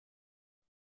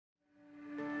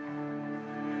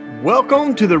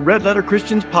Welcome to the Red Letter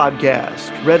Christians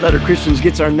podcast. Red Letter Christians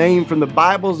gets our name from the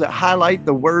Bibles that highlight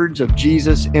the words of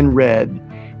Jesus in red.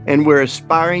 And we're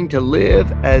aspiring to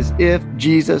live as if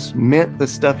Jesus meant the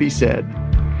stuff he said.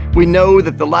 We know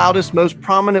that the loudest, most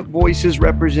prominent voices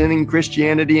representing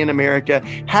Christianity in America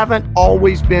haven't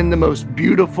always been the most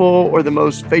beautiful or the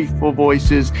most faithful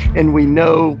voices. And we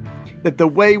know that the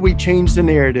way we change the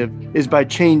narrative is by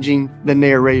changing the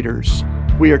narrators.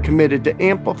 We are committed to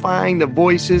amplifying the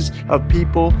voices of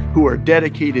people who are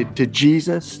dedicated to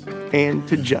Jesus and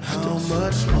to justice. How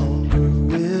much longer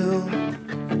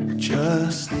will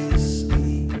justice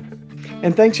be?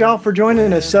 And thanks, y'all, for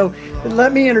joining us. So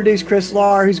let me introduce Chris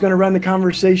Lahr, who's going to run the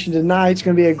conversation tonight. It's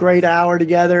going to be a great hour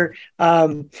together.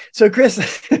 So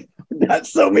Chris, got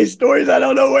so many stories, I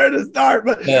don't know where to start.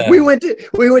 But we went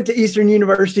to Eastern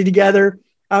University together.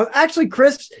 Actually,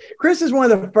 Chris is one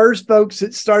of the first folks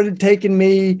that started taking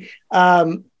me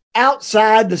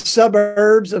outside the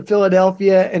suburbs of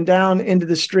Philadelphia and down into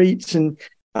the streets and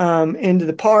into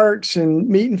the parks and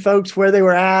meeting folks where they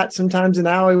were at, sometimes in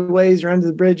alleyways or under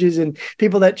the bridges, and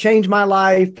people that changed my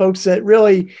life, folks that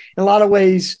really, in a lot of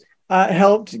ways,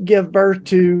 helped give birth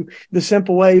to the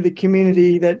Simple Way, the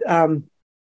community that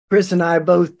Chris and I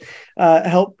both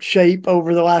helped shape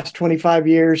over the last 25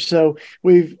 years. So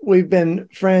we've been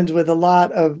friends with a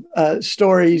lot of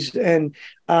stories, and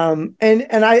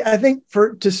I think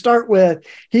to start with,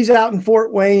 he's out in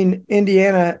Fort Wayne,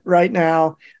 Indiana right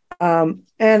now.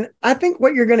 And I think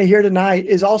what you're going to hear tonight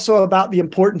is also about the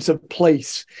importance of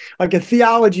place, like a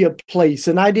theology of place,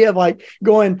 an idea of like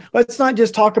going, let's not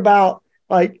just talk about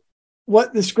like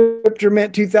what the scripture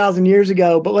meant 2,000 years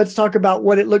ago, but let's talk about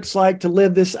what it looks like to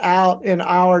live this out in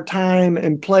our time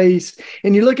and place.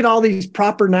 And you look at all these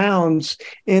proper nouns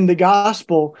in the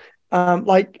gospel,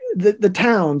 like the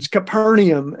towns,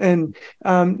 Capernaum and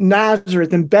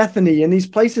Nazareth and Bethany and these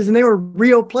places, and they were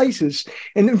real places.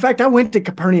 And in fact, I went to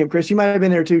Capernaum, Chris, you might have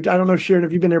been there too. I don't know, Sharon,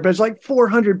 if you've been there, but it's like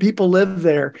 400 people live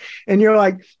there. And you're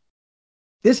like,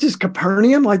 this is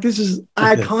Capernaum, like this is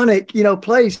iconic,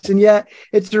 place. And yet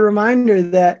it's a reminder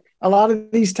that a lot of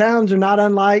these towns are not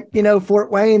unlike,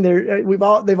 Fort Wayne.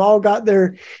 They've all got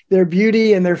their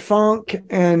beauty and their funk,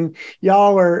 and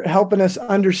y'all are helping us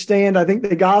understand, I think,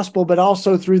 the gospel, but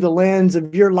also through the lens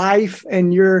of your life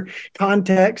and your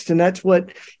context. And that's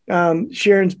what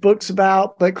Sharon's book's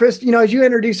about. But Chris, as you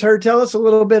introduce her, tell us a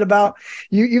little bit about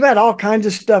you. You've had all kinds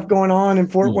of stuff going on in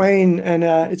Fort Wayne, and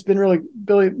it's been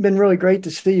really great to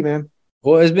see, man.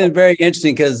 Well, it's been very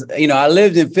interesting because, I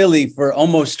lived in Philly for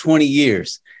almost 20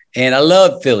 years. And I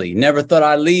love Philly. Never thought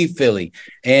I'd leave Philly.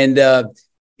 And,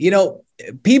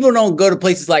 people don't go to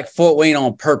places like Fort Wayne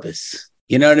on purpose.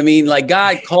 You know what I mean? Like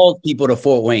God called people to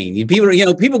Fort Wayne.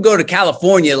 People go to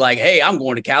California like, hey, I'm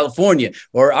going to California,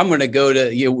 or I'm going to go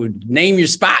to, name your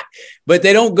spot. But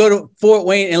they don't go to Fort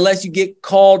Wayne unless you get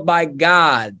called by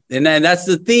God. And then that's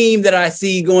the theme that I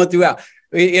see going throughout.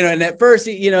 And at first,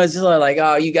 it's just like,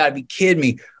 oh, you got to be kidding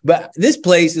me. But this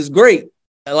place is great.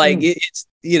 Like it's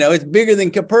bigger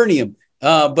than Capernaum,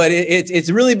 but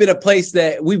it's really been a place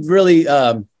that we've really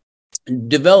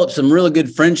developed some really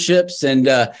good friendships, and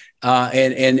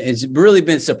it's really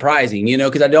been surprising,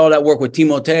 because I did all that work with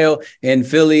Timoteo in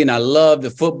Philly, and I love the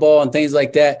football and things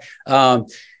like that.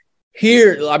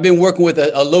 Here, I've been working with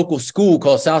a local school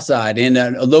called Southside and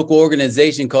a local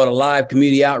organization called Alive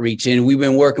Community Outreach. And we've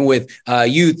been working with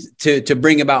youth to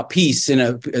bring about peace.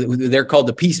 They're called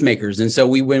the Peacemakers. And so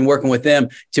we've been working with them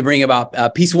to bring about a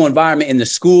peaceful environment in the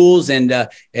schools. And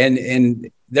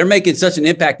they're making such an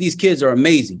impact. These kids are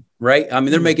amazing, right? I mean,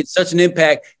 they're making such an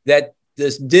impact that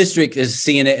this district is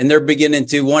seeing it, and they're beginning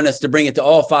to want us to bring it to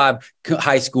all 5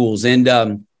 high schools.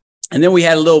 And then we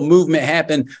had a little movement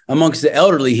happen amongst the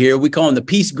elderly here. We call them the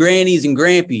Peace Grannies and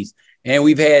Grampies. And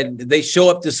they show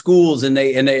up to schools, and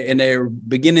they're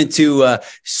beginning to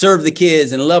serve the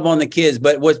kids and love on the kids.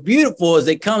 But what's beautiful is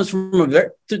it comes from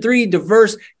 3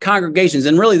 diverse congregations,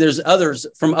 and really there's others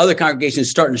from other congregations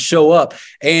starting to show up,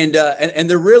 and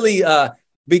they're really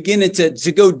beginning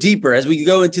to go deeper as we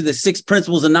go into the 6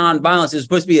 principles of nonviolence. It's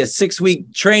supposed to be a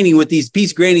 6-week training with these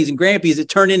Peace Grannies and Grampies. It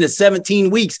turned into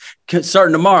 17 weeks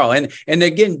starting tomorrow. And they're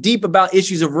getting deep about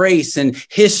issues of race and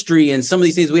history and some of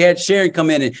these things. We had Sharon come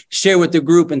in and share with the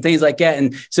group and things like that.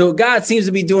 And so God seems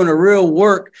to be doing a real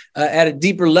work at a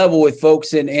deeper level with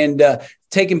folks and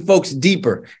taking folks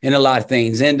deeper in a lot of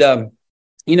things. And,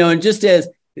 and just as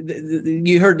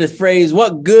you heard the phrase,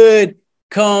 what good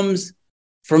comes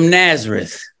from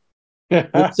Nazareth? Some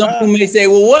people may say,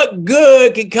 well, what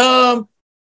good can come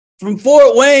from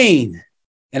Fort Wayne?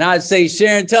 And I'd say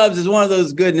Sharon Tubbs is one of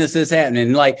those goodness that's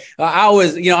happening. Like I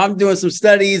was, I'm doing some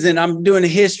studies and I'm doing the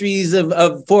histories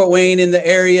of Fort Wayne in the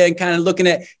area and kind of looking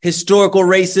at historical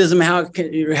racism,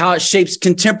 how it shapes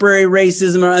contemporary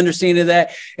racism and understanding of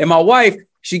that. And my wife,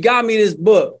 she got me this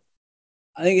book.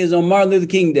 I think it's on Martin Luther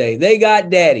King Day. They Got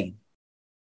Daddy.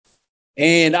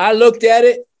 And I looked at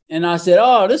it and I said,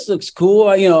 oh, this looks cool.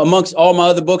 Amongst all my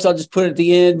other books, I'll just put it at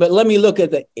the end. But let me look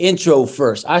at the intro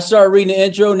first. I started reading the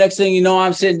intro. Next thing you know,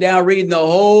 I'm sitting down reading the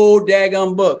whole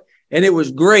daggone book. And it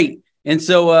was great. And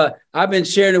so I've been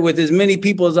sharing it with as many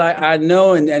people as I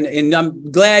know. And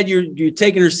I'm glad you're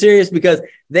taking her serious, because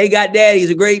They Got Daddy is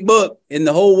a great book. And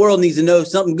the whole world needs to know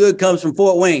something good comes from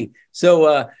Fort Wayne.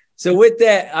 So with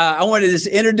that, I wanted to just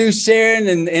introduce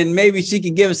Sharon, and maybe she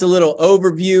could give us a little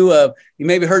overview of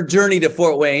maybe her journey to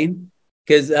Fort Wayne,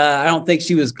 because I don't think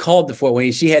she was called to Fort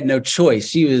Wayne. She had no choice.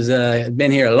 She was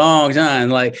been here a long time,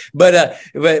 but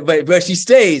she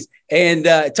stays. And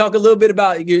talk a little bit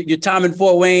about your time in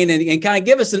Fort Wayne, and kind of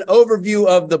give us an overview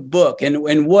of the book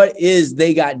and what is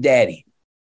They Got Daddy.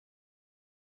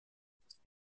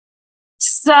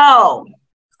 So,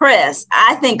 Chris,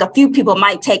 I think a few people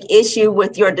might take issue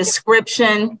with your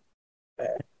description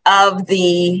of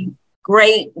the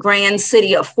great grand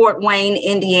city of Fort Wayne,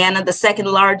 Indiana, the second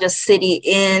largest city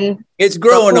in it's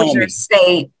growing on me.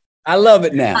 State. I love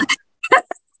it now.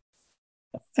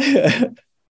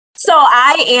 So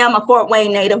I am a Fort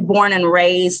Wayne native, born and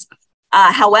raised.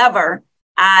 However,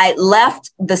 I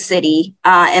left the city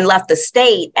and left the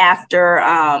state after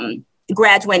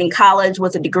graduating college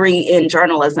with a degree in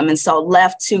journalism, and so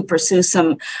left to pursue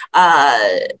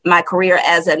my career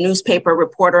as a newspaper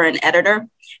reporter and editor,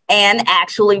 and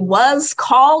actually was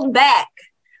called back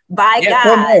by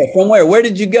God. From where? Where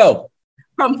did you go?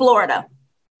 From Florida.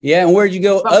 Yeah, and where did you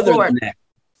go other than that?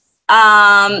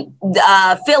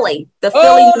 Philly,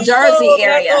 Philly, New Jersey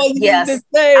area. Yes,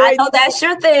 I know that's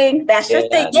your thing. That's your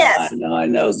thing. Yes, I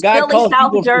know. God calls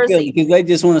South people Jersey because they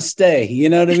just want to stay. You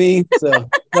know what I mean? So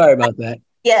sorry about that.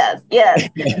 Yes.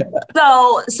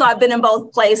 So I've been in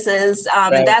both places,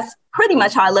 right. And that's pretty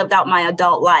much how I lived out my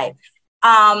adult life. But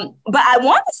I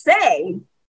want to say,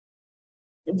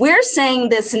 we're saying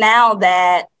this now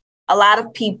that a lot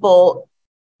of people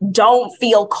don't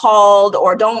feel called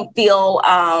or don't feel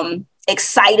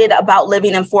excited about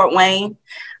living in Fort Wayne.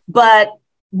 But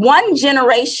one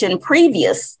generation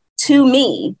previous to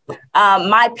me,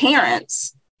 my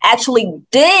parents actually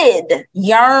did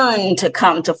yearn to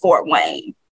come to Fort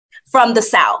Wayne from the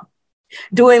South,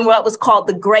 doing what was called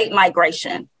the Great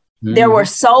Migration. Mm-hmm. There were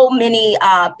so many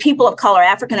people of color,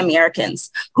 African Americans,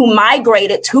 who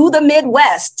migrated to the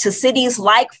Midwest, to cities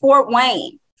like Fort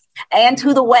Wayne, and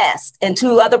to the West and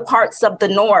to other parts of the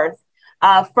North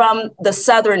from the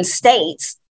southern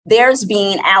states, theirs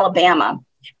being Alabama.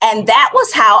 And that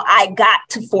was how I got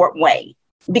to Fort Wayne,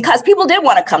 because people did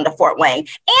want to come to Fort Wayne.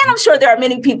 And I'm sure there are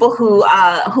many people who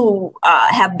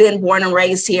have been born and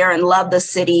raised here and love the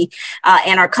city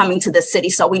and are coming to the city.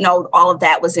 So we know all of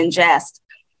that was in jest.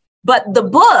 But the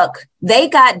book, They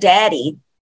Got Daddy,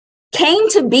 came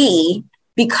to be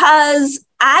because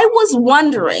I was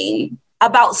wondering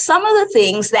about some of the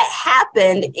things that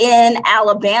happened in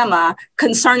Alabama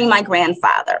concerning my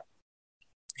grandfather.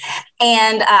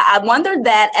 And I wondered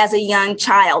that as a young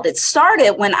child. It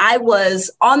started when I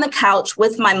was on the couch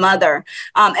with my mother,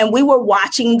 and we were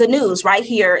watching the news right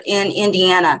here in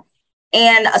Indiana.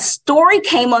 And a story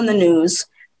came on the news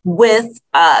with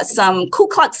some Ku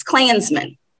Klux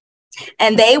Klansmen.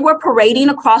 And they were parading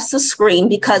across the screen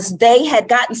because they had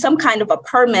gotten some kind of a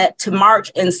permit to march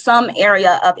in some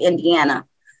area of Indiana.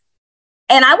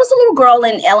 And I was a little girl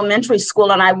in elementary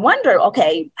school, and I wondered,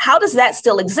 okay, how does that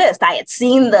still exist? I had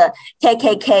seen the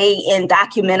KKK in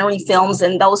documentary films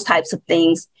and those types of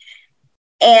things.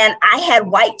 And I had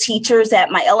white teachers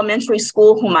at my elementary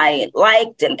school whom I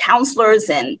liked, and counselors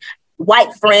and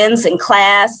white friends in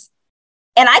class.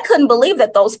 And I couldn't believe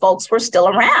that those folks were still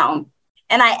around.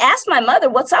 And I asked my mother,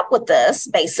 what's up with this,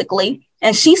 basically?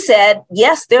 And she said,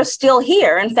 yes, they're still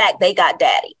here. In fact, they got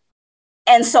daddy.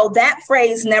 And so that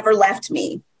phrase never left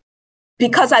me,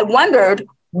 because I wondered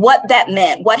what that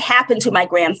meant, what happened to my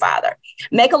grandfather.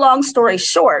 Make a long story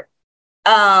short,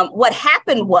 what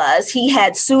happened was he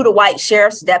had sued a white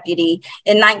sheriff's deputy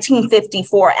in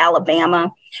 1954,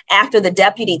 Alabama, after the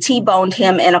deputy T-boned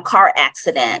him in a car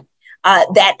accident.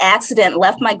 That accident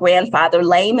left my grandfather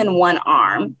lame in one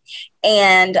arm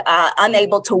and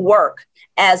unable to work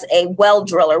as a well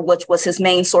driller, which was his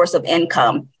main source of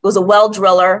income. He was a well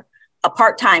driller, a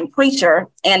part-time preacher,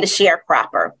 and a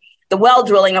sharecropper. The well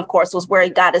drilling, of course, was where he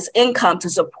got his income to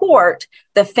support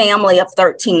the family of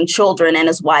 13 children and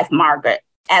his wife, Margaret,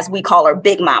 as we call her,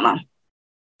 Big Mama.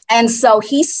 And so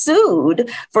he sued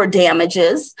for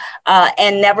damages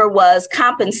and never was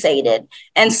compensated.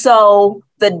 And so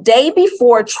the day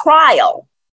before trial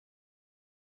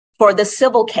for the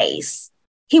civil case,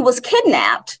 he was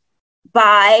kidnapped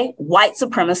by white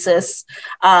supremacists,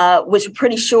 which I'm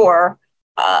pretty sure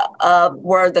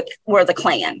were the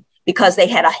Klan, because they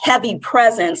had a heavy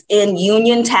presence in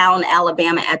Uniontown,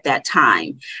 Alabama at that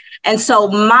time. And so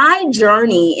my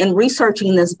journey in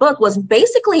researching this book was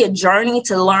basically a journey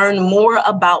to learn more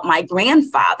about my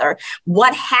grandfather,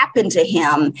 what happened to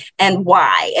him and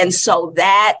why. And so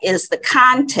that is the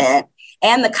content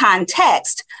and the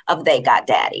context of They Got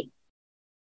Daddy.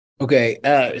 Okay.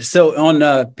 So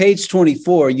on page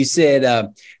 24, you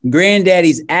said,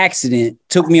 Granddaddy's accident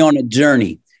took me on a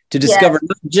journey to discover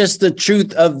not just the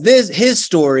truth of his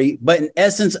story, but in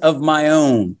essence of my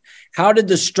own. How did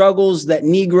the struggles that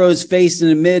Negroes faced in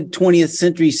the mid-20th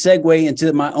century segue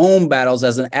into my own battles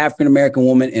as an African-American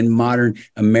woman in modern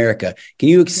America? Can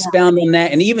you expound on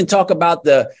that and even talk about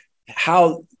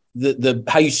how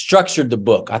you structured the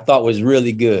book? I thought was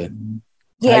really good.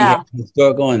 Yeah.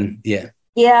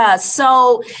 Yeah.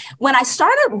 So when I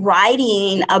started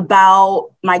writing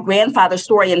about my grandfather's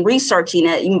story and researching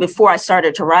it, even before I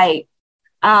started to write,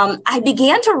 I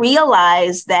began to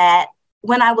realize that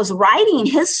when I was writing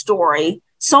his story,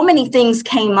 so many things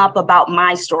came up about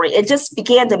my story. It just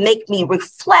began to make me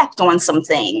reflect on some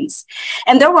things.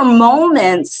 And there were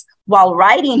moments while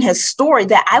writing his story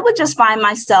that I would just find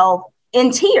myself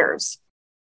in tears,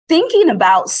 thinking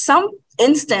about some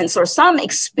instance or some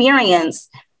experience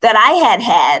that I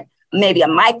had, maybe a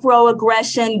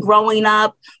microaggression growing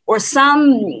up, or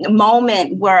some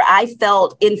moment where I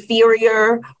felt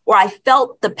inferior, or I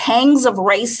felt the pangs of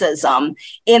racism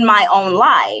in my own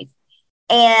life.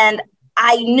 And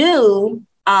I knew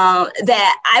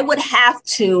that I would have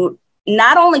to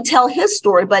not only tell his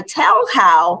story, but tell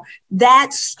how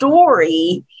that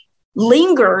story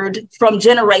lingered from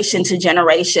generation to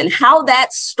generation, how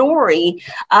that story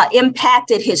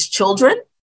impacted his children,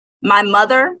 my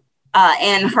mother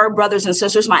and her brothers and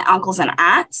sisters, my uncles and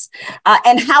aunts,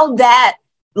 and how that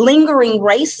lingering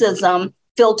racism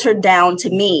filtered down to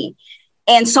me.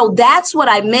 And so that's what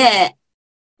I meant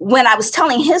when I was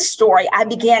telling his story. I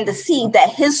began to see that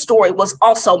his story was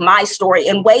also my story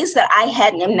in ways that I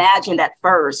hadn't imagined at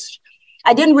first.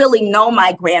 I didn't really know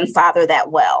my grandfather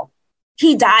that well.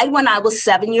 He died when I was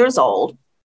 7 years old,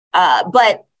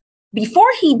 but before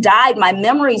he died, my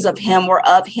memories of him were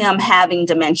of him having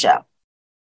dementia.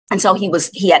 And so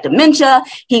he had dementia.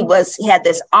 He had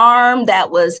this arm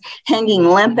that was hanging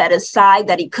limp at his side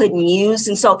that he couldn't use.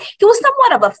 And so he was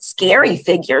somewhat of a scary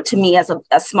figure to me as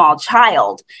a small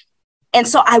child. And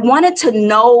so I wanted to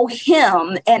know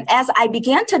him. And as I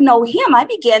began to know him, I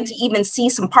began to even see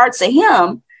some parts of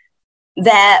him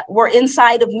that were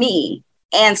inside of me,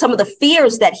 and some of the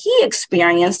fears that he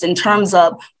experienced in terms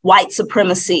of white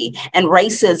supremacy and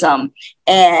racism,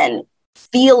 and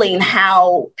feeling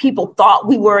how people thought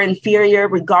we were inferior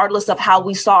regardless of how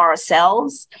we saw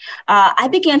ourselves. I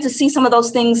began to see some of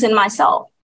those things in myself.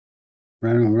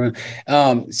 Right.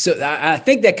 So I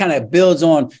think that kind of builds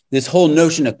on this whole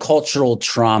notion of cultural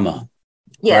trauma.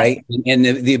 Yes. Right. And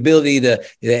the ability the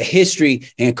history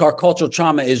and cultural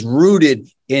trauma is rooted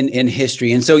in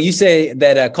history. And so you say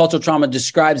that cultural trauma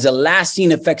describes the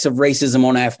lasting effects of racism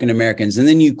on African Americans. And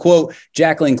then you quote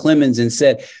Jacqueline Clemens and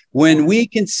said, when we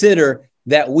consider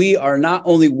that we are not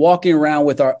only walking around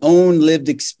with our own lived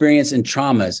experience and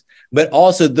traumas, but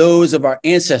also those of our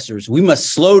ancestors, we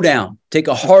must slow down, take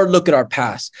a hard look at our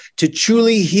past. To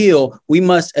truly heal, we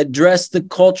must address the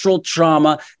cultural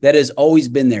trauma that has always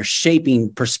been there,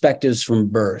 shaping perspectives from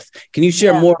birth. Can you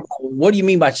share more? What do you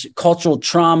mean by cultural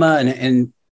trauma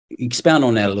and expound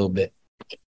on that a little bit?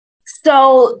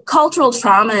 So cultural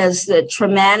trauma is the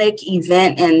traumatic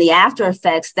event and the after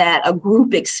effects that a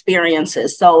group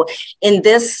experiences. So in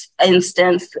this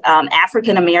instance,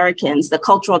 African Americans, the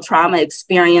cultural trauma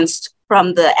experienced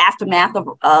from the aftermath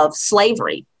of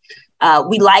slavery.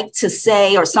 We like to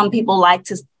say, or some people like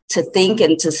to think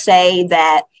and to say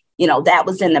that, that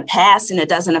was in the past and it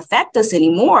doesn't affect us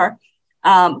anymore.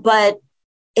 But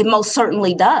it most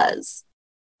certainly does,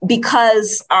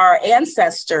 because our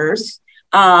ancestors,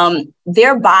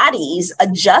 their bodies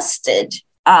adjusted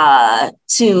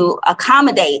to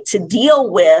accommodate, to deal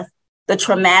with the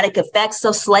traumatic effects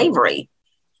of slavery.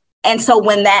 And so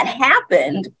when that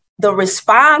happened, the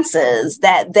responses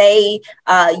that they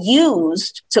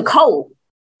used to cope,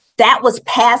 that was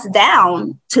passed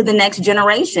down to the next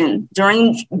generation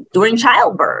during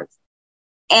childbirth.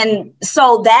 And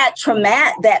so that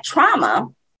trauma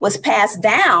was passed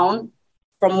down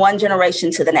from one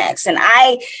generation to the next. And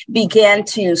I began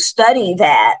to study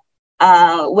that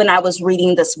when I was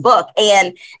reading this book.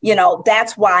 And,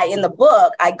 that's why in the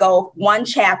book, I go one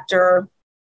chapter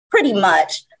pretty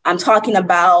much. I'm talking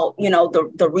about,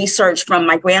 the research from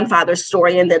my grandfather's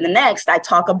story. And then the next, I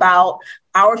talk about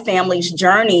our family's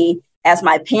journey as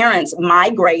my parents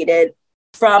migrated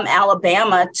from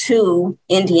Alabama to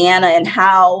Indiana and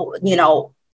how,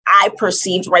 I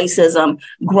perceived racism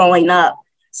growing up.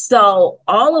 So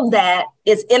all of that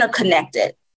is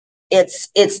interconnected. It's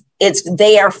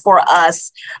there for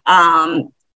us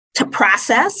to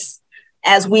process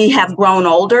as we have grown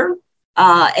older,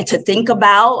 and to think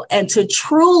about and to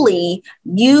truly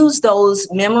use those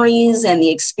memories and the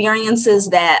experiences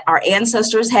that our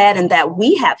ancestors had and that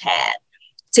we have had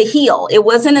to heal. It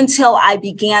wasn't until I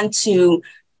began to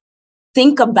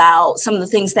think about some of the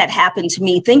things that happened to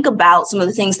me, think about some of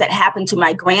the things that happened to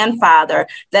my grandfather,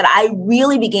 that I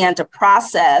really began to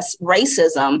process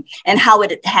racism and how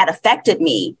it had affected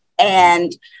me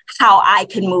and how I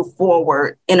can move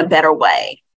forward in a better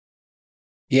way.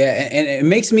 Yeah, and it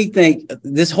makes me think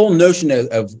this whole notion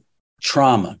of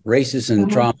trauma, racism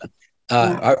and trauma.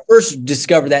 I first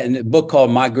discovered that in a book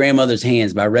called My Grandmother's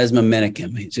Hands by Resmaa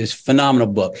Menakem. It's just a phenomenal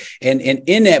book. And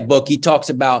in that book, he talks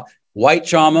about white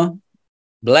trauma,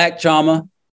 Black trauma,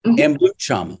 and blue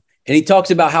trauma. And he talks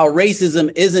about how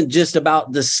racism isn't just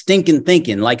about the stinking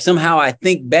thinking, like somehow I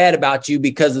think bad about you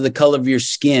because of the color of your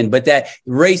skin, but that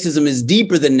racism is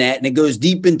deeper than that. And it goes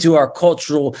deep into our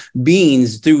cultural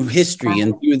beings through history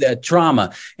and through that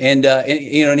trauma. And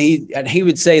he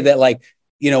would say that, like,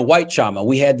 white trauma,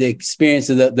 we had the experience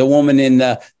of the woman in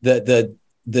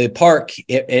the park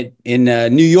in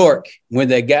New York, when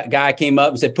the guy came up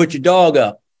and said, "Put your dog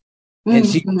up." And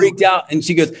she freaked out and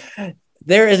she goes,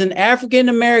 "There is an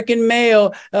African-American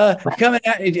male coming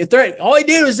out. All he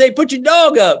did was say, 'Put your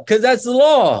dog up,' because that's the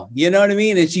law." You know what I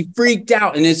mean? And she freaked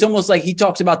out. And it's almost like he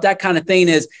talks about that kind of thing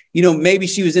as, maybe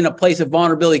she was in a place of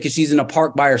vulnerability because she's in a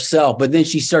park by herself. But then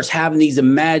she starts having these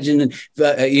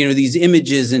these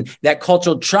images, and that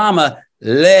cultural trauma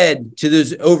led to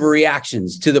those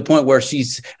overreactions to the point where she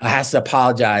has to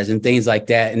apologize and things like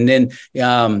that. And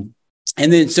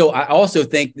then so I also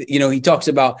think, he talks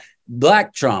about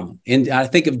Black trauma. And I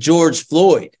think of George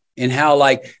Floyd and how,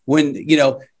 like, when,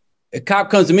 a cop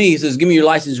comes to me, he says, "Give me your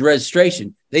license and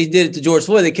registration." They did it to George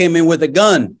Floyd. They came in with a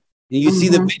gun. And you see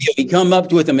the video, he come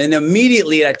up with them, and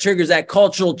immediately that triggers that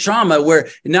cultural trauma where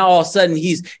now all of a sudden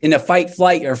he's in a fight,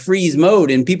 flight, or freeze mode.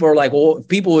 And people are like, well,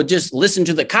 people would just listen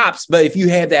to the cops. But if you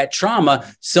have that trauma,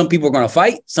 some people are going to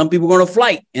fight, some people are going to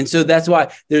flight. And so that's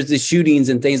why there's the shootings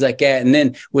and things like that. And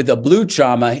then with the blue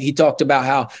trauma, he talked about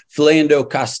how Philando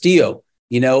Castillo,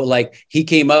 like he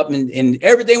came up and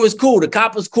everything was cool. The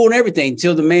cop was cool and everything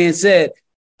until the man said,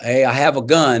 "Hey, I have a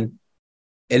gun."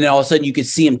 And then all of a sudden you could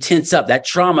see him tense up. That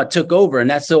trauma took over. And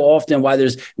that's so often why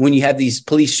when you have these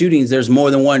police shootings, there's more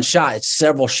than one shot. It's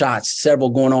several shots, several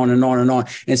going on and on and on.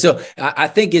 And so I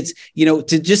think it's,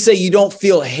 to just say you don't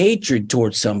feel hatred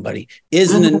towards somebody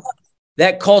isn't enough.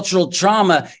 That cultural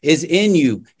trauma is in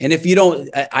you. And if you don't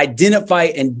identify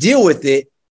and deal with it,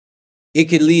 it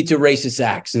could lead to racist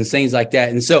acts and things like that.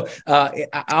 And so I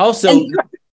also,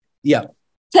 yeah.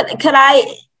 Could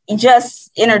I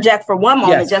just interject for one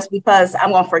moment, just because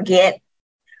I'm going to forget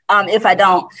if I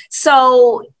don't.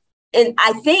 So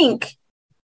I think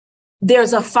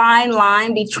there's a fine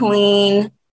line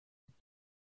between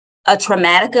a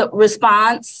traumatic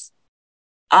response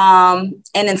and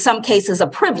in some cases a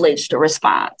privileged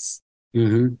response.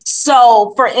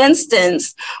 So for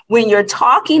instance, when you're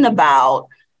talking about,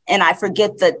 and I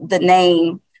forget the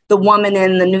name, the woman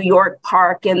in the New York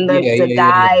park and the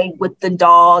guy with the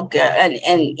dog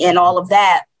and all of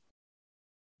that.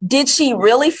 Did she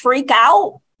really freak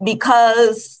out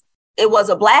because it was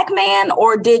a Black man,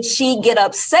 or did she get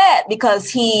upset because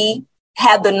he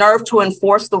had the nerve to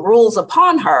enforce the rules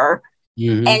upon her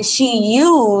and she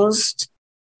used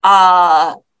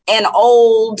an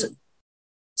old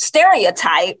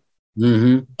stereotype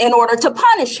in order to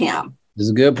punish him?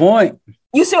 That's a good point.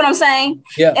 You see what I'm saying?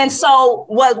 Yeah. And so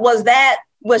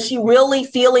was she really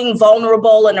feeling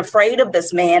vulnerable and afraid of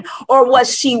this man? Or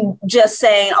was she just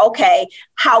saying, okay,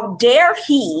 how dare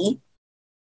he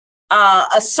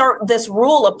assert this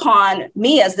rule upon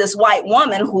me as this white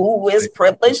woman who is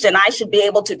privileged and I should be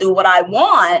able to do what I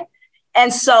want?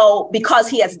 And so because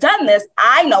he has done this,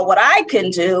 I know what I can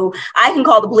do. I can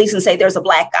call the police and say, there's a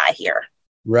Black guy here.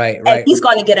 Right. And he's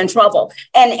going to get in trouble.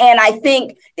 And I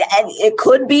think it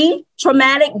could be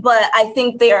traumatic, but I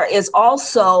think there is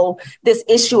also this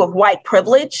issue of white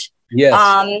privilege. Yes.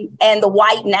 And the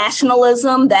white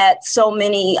nationalism that so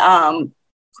many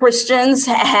Christians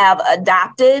have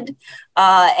adopted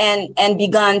and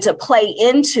begun to play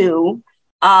into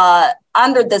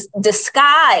under the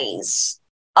disguise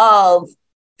of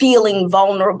feeling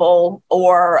vulnerable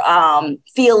or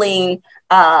feeling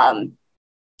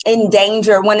in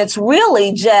danger, when it's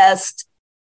really just,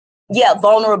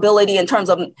 vulnerability in terms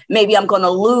of maybe I'm going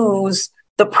to lose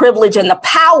the privilege and the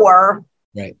power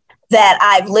that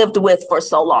I've lived with for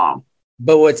so long.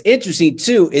 But what's interesting,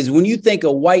 too, is when you think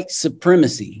of white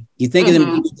supremacy, you think of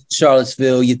them in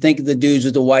Charlottesville, you think of the dudes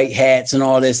with the white hats and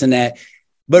all this and that.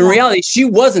 But in reality, she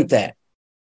wasn't that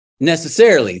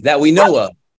necessarily that we know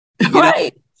of. You know?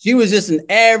 She was just an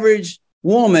average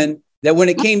woman that when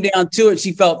it came down to it,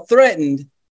 she felt threatened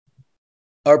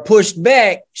or pushed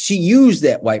back. She used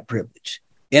that white privilege.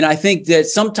 And I think that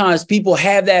sometimes people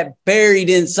have that buried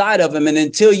inside of them. And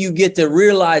until you get to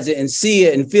realize it and see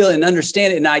it and feel it and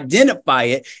understand it and identify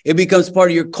it, it becomes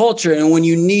part of your culture. And when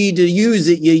you need to use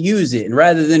it, you use it. And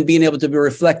rather than being able to be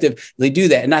reflective, they do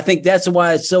that. And I think that's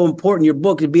why it's so important, your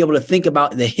book, to be able to think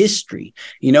about the history,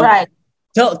 you know. Right.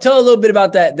 Tell a little bit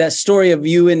about that story of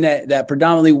you in that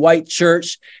predominantly white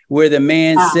church where the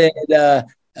man said,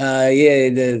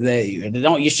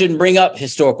 you shouldn't bring up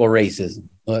historical racism.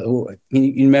 Can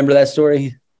you remember that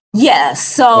story? Yes.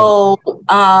 So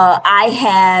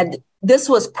this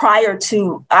was prior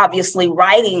to obviously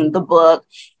writing the book,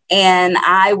 and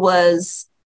I was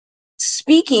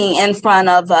speaking in front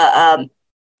of a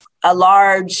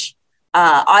large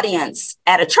audience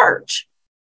at a church.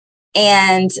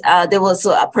 And there was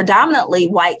a predominantly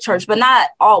white church, but not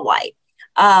all white.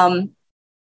 A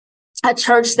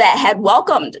church that had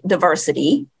welcomed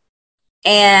diversity,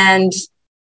 and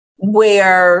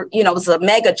where, it was a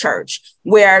mega church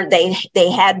where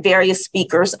they had various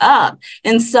speakers up.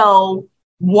 And so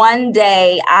one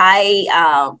day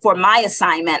for my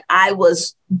assignment, I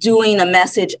was doing a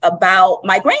message about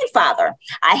my grandfather.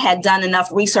 I had done enough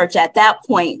research at that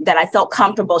point that I felt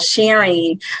comfortable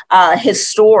sharing his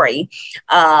story.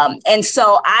 And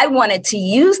so I wanted to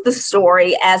use the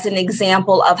story as an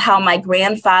example of how my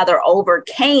grandfather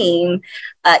overcame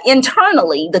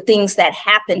internally the things that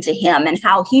happened to him, and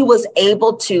how he was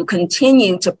able to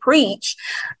continue to preach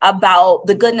about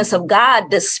the goodness of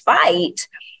God despite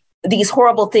these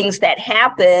horrible things that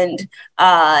happened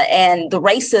and the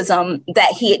racism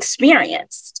that he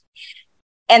experienced.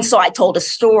 And so I told a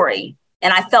story,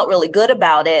 and I felt really good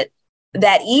about it.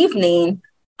 That evening,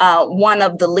 one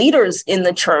of the leaders in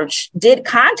the church did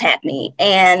contact me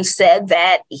and said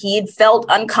that he'd felt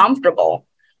uncomfortable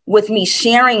with me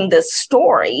sharing this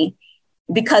story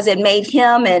because it made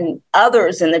him and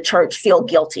others in the church feel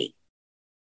guilty.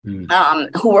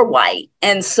 Who were white.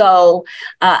 And so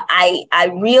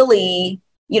I really,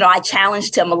 I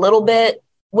challenged him a little bit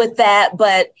with that.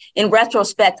 But in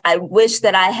retrospect, I wish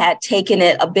that I had taken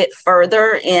it a bit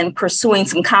further in pursuing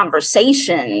some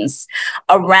conversations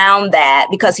around that,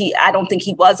 because I don't think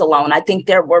he was alone. I think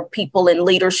there were people in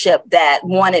leadership that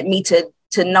wanted me to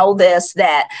know this,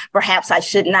 that perhaps I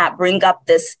should not bring up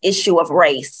this issue of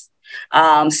race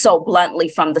so bluntly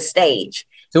from the stage.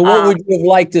 So what would you have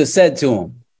liked to have said to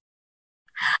him?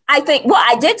 I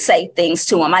did say things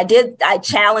to him. I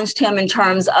challenged him in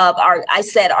terms of, I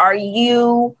said, are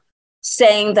you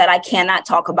saying that I cannot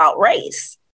talk about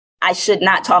race? I should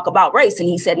not talk about race. And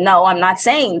he said, no, I'm not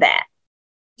saying that.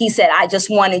 He said, I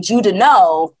just wanted you to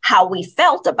know how we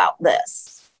felt about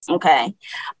this. Okay.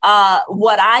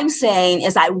 What I'm saying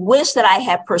is I wish that I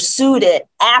had pursued it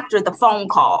after the phone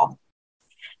call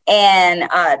and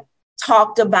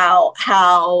talked about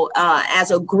how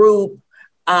as a group,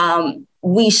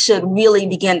 we should really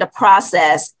begin to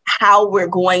process how we're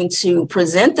going to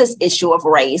present this issue of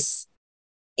race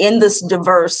in this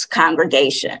diverse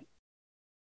congregation.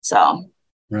 So.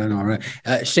 Right on, right.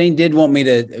 Shane did want me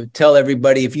to tell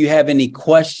everybody, if you have any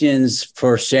questions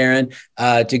for Sharon,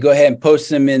 to go ahead and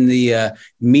post them in the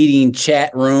meeting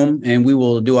chat room, and we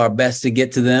will do our best to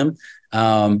get to them.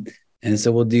 And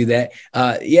so we'll do that.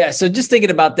 So just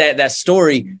thinking about that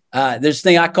story, there's this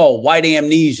thing I call white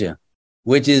amnesia,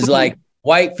 which is like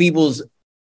white people's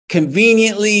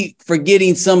conveniently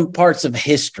forgetting some parts of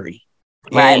history,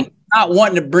 right? And not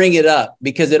wanting to bring it up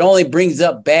because it only brings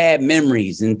up bad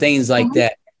memories and things like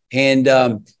that. And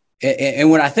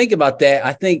when I think about that,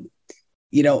 I think,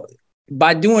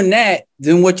 by doing that,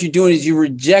 then what you're doing is you're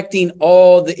rejecting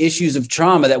all the issues of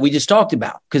trauma that we just talked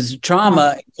about, because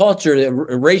trauma, culture,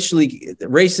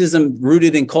 racism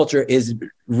rooted in culture is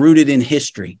rooted in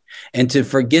history. And to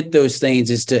forget those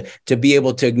things is to be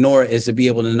able to ignore it, is to be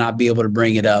able to not be able to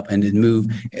bring it up and to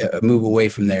move away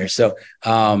from there. So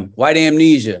white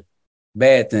amnesia.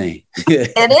 Bad thing.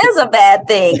 It is a bad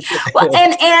thing. Well,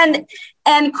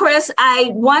 and Chris,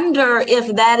 I wonder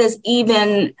if that is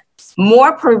even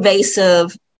more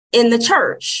pervasive in the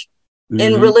church,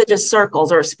 in religious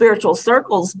circles or spiritual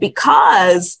circles,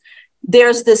 because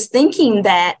there's this thinking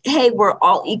that, hey, we're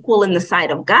all equal in the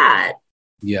sight of God.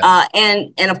 Yeah.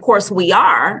 And of course we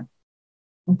are,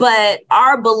 but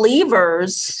are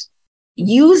believers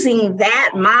using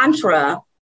that mantra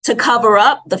to cover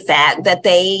up the fact that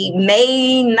they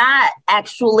may not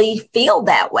actually feel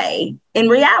that way in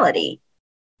reality?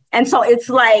 And so it's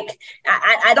like,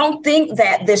 I don't think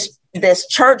that this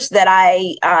church that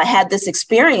I had this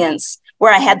experience,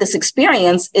 where I had this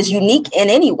experience, is unique in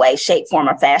any way, shape, form,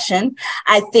 or fashion.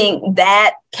 I think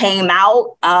that came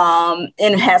out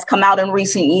and has come out in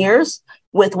recent years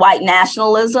with white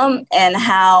nationalism, and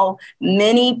how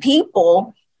many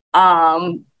people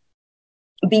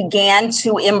began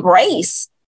to embrace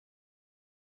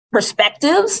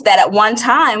perspectives that at one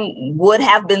time would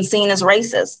have been seen as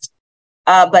racist.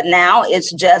 But now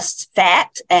it's just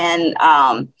fact. And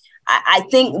I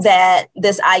think that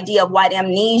this idea of white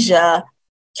amnesia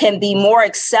can be more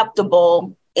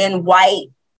acceptable in white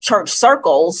church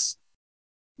circles,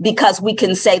 because we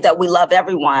can say that we love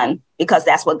everyone because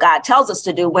that's what God tells us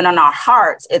to do, when in our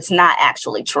hearts, it's not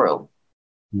actually true.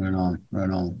 Right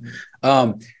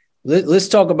on. Let's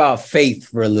talk about faith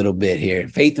for a little bit here.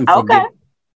 Faith and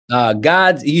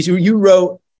forgiveness. You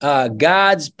wrote,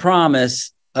 God's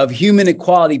promise of human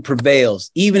equality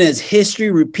prevails, even as history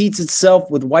repeats itself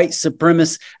with white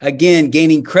supremacists again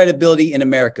gaining credibility in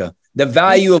America. The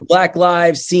value of Black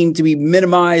lives seem to be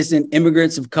minimized, and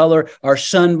immigrants of color are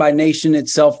shunned by nation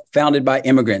itself founded by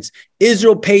immigrants.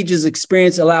 Israel Page's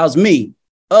experience allows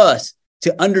us,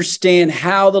 to understand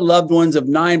how the loved ones of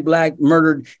 9 Black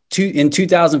murdered in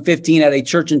 2015 at a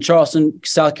church in Charleston,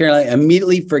 South Carolina,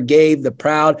 immediately forgave the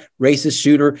proud racist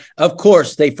shooter. Of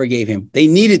course, they forgave him. They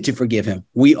needed to forgive him.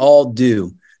 We all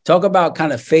do. Talk about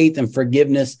kind of faith and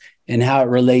forgiveness and how it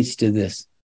relates to this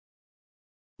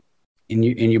in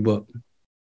your book.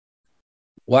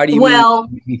 Why do you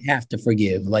mean we have to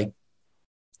forgive? Like,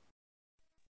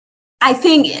 I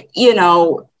think,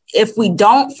 if we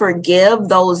don't forgive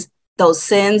those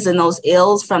sins and those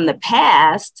ills from the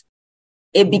past,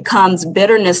 it becomes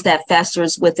bitterness that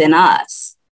festers within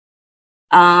us.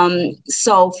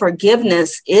 So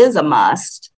forgiveness is a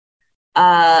must.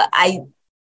 But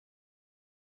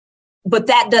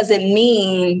that doesn't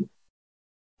mean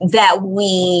that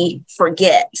we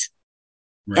forget.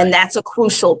 Right. And that's a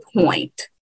crucial point.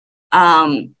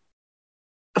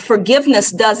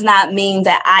 Forgiveness does not mean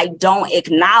that I don't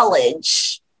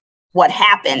acknowledge what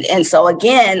happened. And so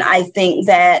again, I think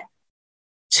that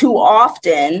too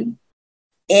often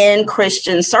in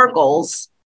Christian circles,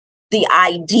 the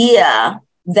idea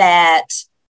that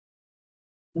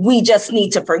we just need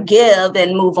to forgive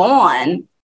and move on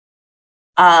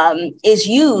is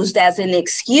used as an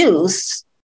excuse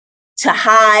to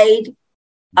hide,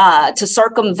 to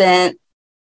circumvent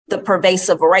the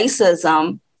pervasive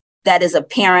racism that is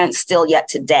apparent still yet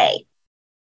today.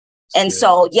 And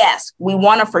so, yes, we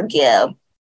want to forgive.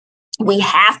 We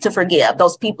have to forgive.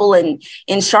 Those people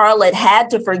in Charlotte had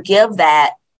to forgive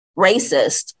that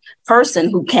racist person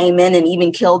who came in and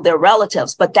even killed their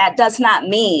relatives. But that does not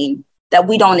mean that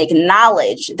we don't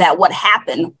acknowledge that what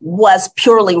happened was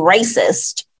purely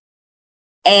racist,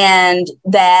 and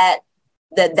that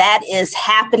is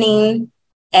happening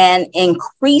and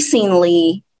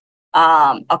increasingly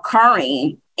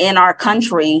occurring in our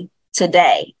country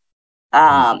today.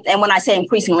 And when I say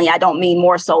increasingly, I don't mean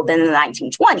more so than in the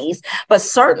 1920s, but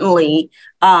certainly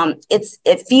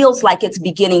it feels like it's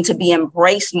beginning to be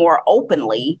embraced more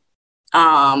openly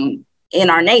in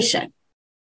our nation.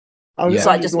 So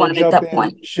I just want to make that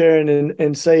point, Sharon,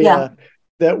 and say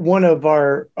that one of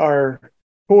our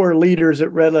core leaders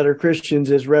at Red Letter Christians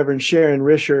is Reverend Sharon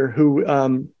Risher, who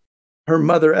her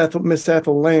mother, Miss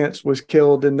Ethel Lance, was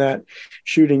killed in that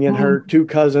shooting, and her 2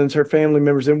 cousins, her family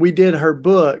members. And we did her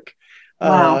book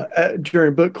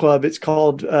during book club. It's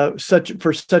called For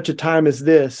Such a Time as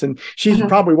This. And she's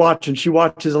probably watching. She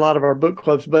watches a lot of our book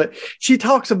clubs, but she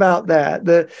talks about that,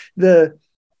 the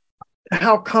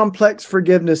how complex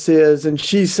forgiveness is. And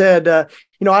she said,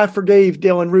 I forgave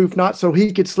Dylan Roof not so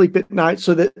he could sleep at night,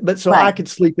 but so I could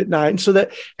sleep at night, and so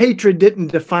that hatred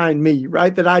didn't define me,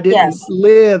 right? That I didn't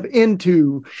live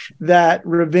into that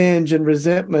revenge and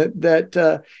resentment.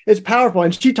 That it's powerful.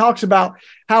 And she talks about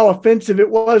how offensive it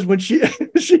was when she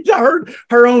heard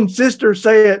her own sister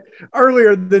say it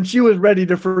earlier than she was ready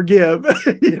to forgive.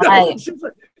 Right.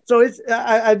 So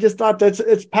I just thought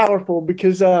it's powerful,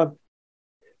 because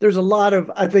there's a lot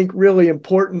of, I think, really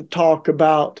important talk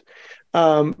about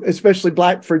especially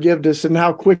Black forgiveness, and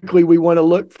how quickly we want to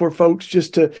look for folks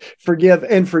just to forgive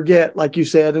and forget, like you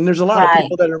said. And there's a lot of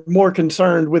people that are more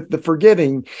concerned with the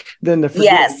forgetting than the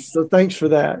forgetting. Yes. So thanks for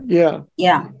that. Yeah.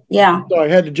 So I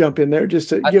had to jump in there just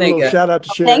to give a little shout out to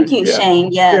Sharon. Thank you,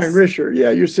 Shane. Yes. Sharon Risher.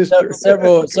 Yeah, your sister.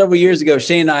 Several years ago,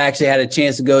 Shane and I actually had a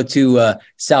chance to go to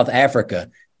South Africa.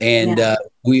 And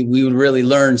we really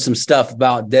learned some stuff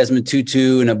about Desmond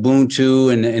Tutu and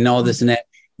Ubuntu and all this and that.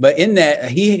 But in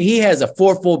that, he has a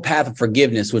fourfold path of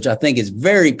forgiveness, which I think is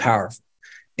very powerful.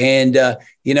 And,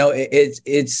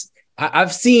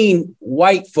 I've seen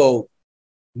white folk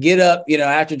get up,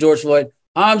 after George Floyd,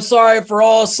 I'm sorry for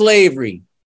all slavery.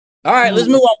 All right, let's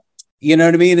move on. You know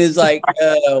what I mean? It's like,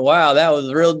 wow, that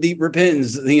was real deep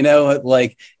repentance, but in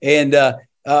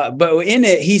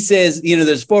it, he says,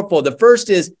 there's fourfold. The first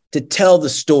is to tell the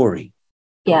story.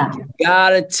 Yeah. You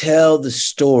gotta tell the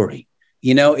story.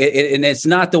 And it's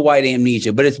not the white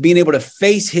amnesia, but it's being able to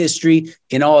face history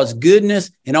in all its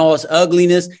goodness and all its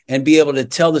ugliness and be able to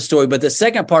tell the story. But the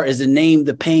second part is to name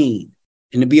the pain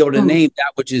and to be able to name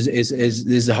that, which is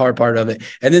the hard part of it.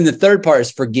 And then the third part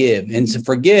is forgive. And to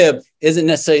forgive isn't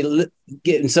necessarily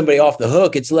getting somebody off the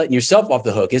hook. It's letting yourself off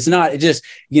the hook. It's not just,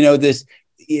 this.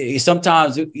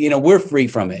 Sometimes, we're free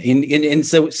from it. And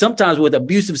so sometimes with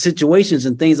abusive situations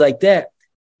and things like that,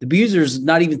 the abuser's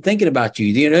not even thinking about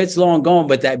you. It's long gone,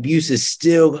 but that abuse is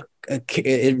still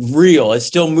real. It's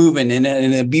still moving,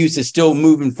 and abuse is still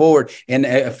moving forward. And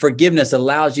forgiveness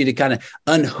allows you to kind of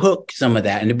unhook some of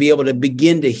that and to be able to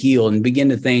begin to heal and begin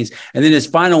to things. And then this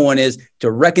final one is to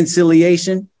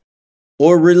reconciliation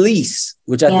or release,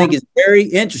 which I think is very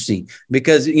interesting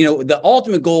because, the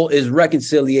ultimate goal is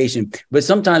reconciliation. But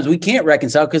sometimes we can't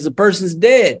reconcile because the person's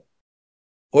dead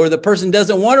or the person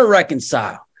doesn't want to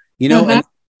reconcile, and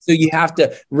so you have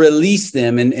to release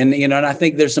them. And I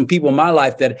think there's some people in my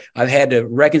life that I've had to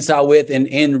reconcile with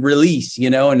and release,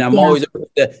 and I'm always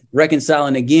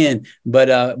reconciling again. But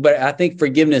I think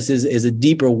forgiveness is a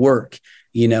deeper work,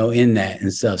 in that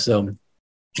and stuff. So,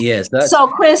 yes. So,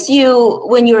 Chris,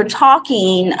 when you were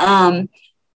talking,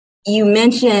 you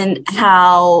mentioned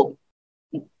how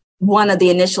one of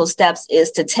the initial steps is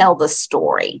to tell the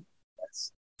story.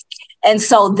 Yes. And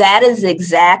so that is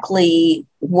exactly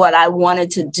what I wanted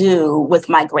to do with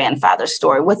my grandfather's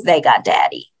story, with They Got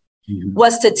Daddy,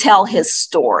 was to tell his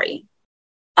story,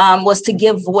 was to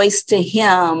give voice to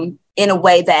him in a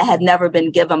way that had never been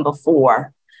given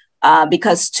before,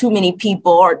 because too many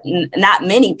people, or not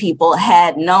many people,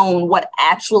 had known what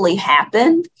actually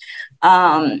happened.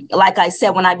 Like I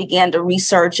said, when I began to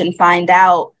research and find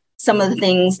out some of the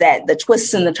things the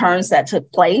twists and the turns that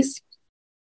took place,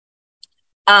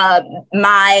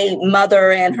 my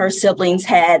mother and her siblings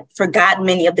had forgotten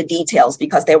many of the details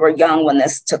because they were young when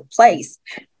this took place.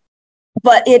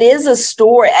 But it is a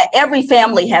story. Every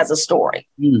family has a story.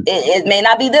 It may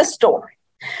not be this story,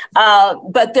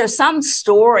 but there's some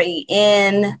story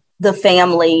in the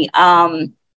family,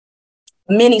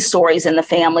 many stories in the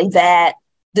family that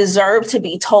deserve to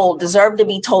be told to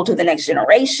the next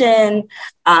generation,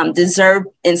 deserve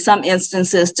in some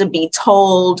instances to be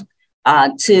told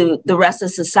to the rest of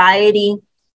society,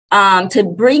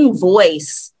 to bring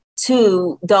voice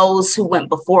to those who went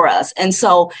before us. And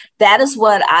so that's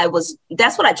what I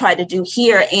tried to do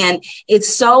here. And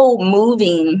it's so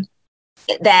moving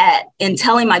that in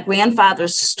telling my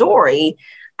grandfather's story,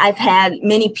 I've had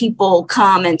many people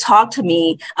come and talk to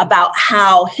me about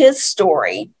how his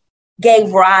story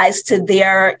gave rise to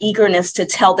their eagerness to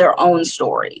tell their own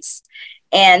stories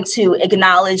and to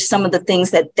acknowledge some of the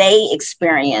things that they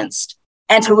experienced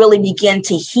and to really begin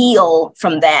to heal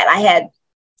from that. I had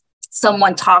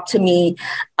someone talk to me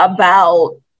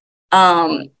about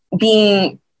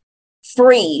being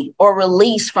free or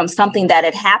released from something that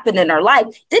had happened in her life.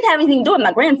 Didn't have anything to do with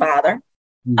my grandfather,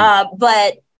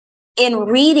 but in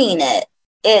reading it,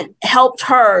 it helped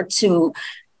her to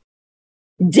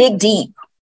dig deep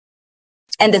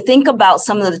and to think about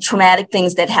some of the traumatic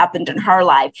things that happened in her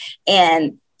life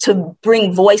and to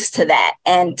bring voice to that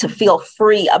and to feel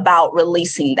free about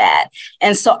releasing that.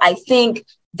 And so I think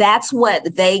that's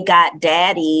what They Got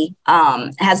Daddy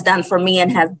has done for me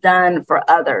and has done for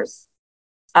others.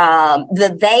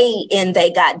 The they in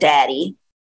They Got Daddy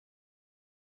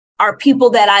are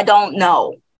people that I don't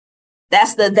know.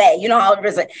 That's the they. You know how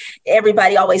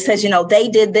everybody always says, they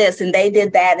did this and they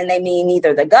did that, and they mean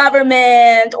either the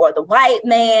government or the white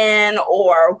man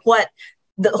or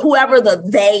whoever the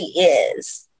they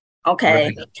is. Okay.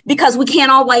 Right. Because we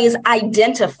can't always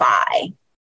identify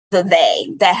the they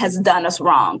that has done us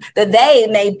wrong. The they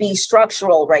may be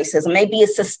structural racism, maybe a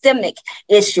systemic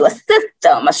issue, a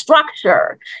system, a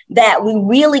structure that we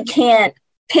really can't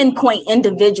pinpoint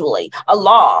individually a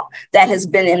law that has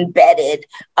been embedded,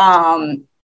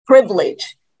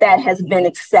 privilege that has been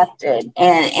accepted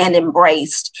and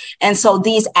embraced. And so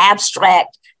these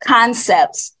abstract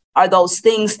concepts are those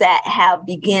things that have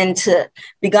begun to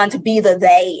be the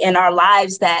they in our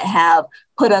lives that have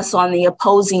put us on the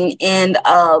opposing end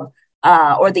of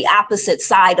or the opposite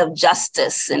side of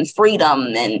justice and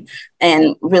freedom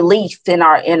and relief in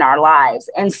our lives.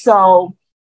 And so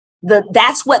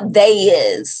that's what they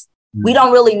is. We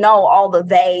don't really know all the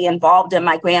they involved in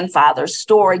my grandfather's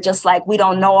story, just like we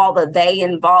don't know all the they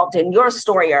involved in your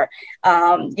story or,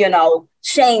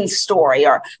 Shane's story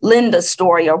or Linda's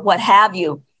story or what have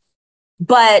you.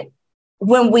 But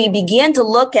when we begin to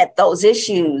look at those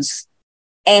issues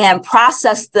and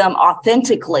process them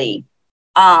authentically,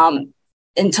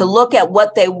 and to look at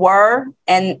what they were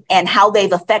and how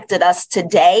they've affected us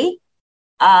today,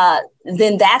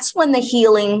 then that's when the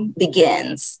healing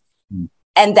begins.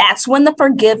 And that's when the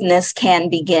forgiveness can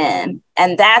begin.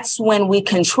 And that's when we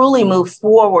can truly move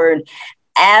forward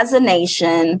as a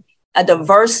nation, a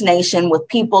diverse nation with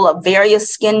people of various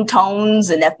skin tones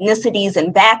and ethnicities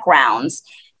and backgrounds,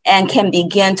 and can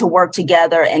begin to work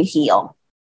together and heal.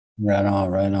 Right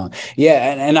on.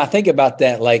 Yeah. And I think about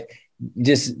that, like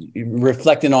just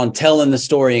reflecting on telling the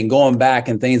story and going back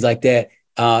and things like that.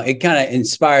 It kind of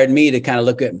inspired me to kind of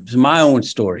look at my own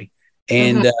story.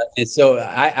 And and so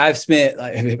I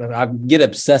get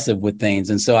obsessive with things.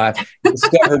 And so I've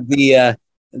discovered the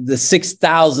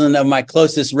 6,000 of my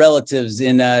closest relatives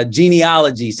in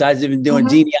genealogy. So I've been doing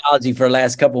genealogy for the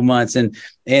last couple of months. And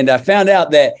I found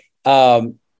out that,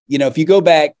 if you go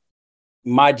back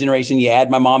my generation, you add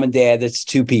my mom and dad, that's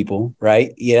 2 people,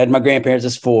 right? You add my grandparents,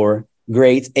 that's 4,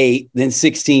 greats, 8, then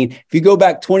 16. If you go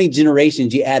back 20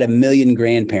 generations, you add 1 million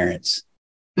grandparents.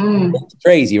 That's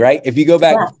crazy, right? If you go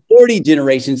back 40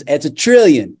 generations, that's 1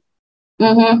 trillion.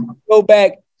 Go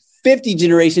back 50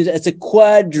 generations, that's 1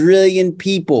 quadrillion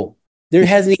people. There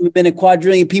hasn't even been 1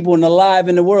 quadrillion people alive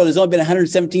in the world. There's only been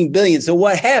 117 billion. So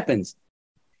what happens?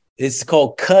 It's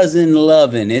called cousin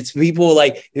loving. It's people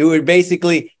like it would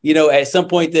basically, at some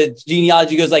point the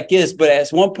genealogy goes like this, but at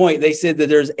one point they said that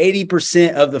there's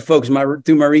 80% of the folks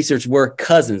through my research were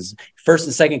cousins, first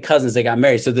and second cousins that got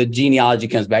married. So the genealogy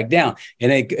comes back down.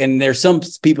 And there's some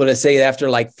people that say that after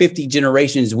like 50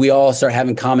 generations, we all start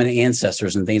having common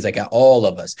ancestors and things like that, all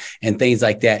of us and things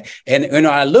like that. And when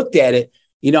I looked at it,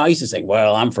 I used to say,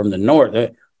 well, I'm from the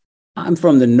north. I'm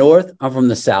from the north. I'm from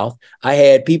the south. I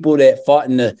had people that fought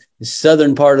in the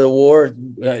southern part of the war,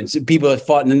 people that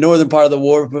fought in the northern part of the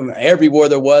war, from every war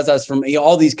there was. I was from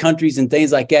all these countries and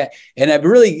things like that. And it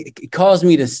really caused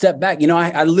me to step back.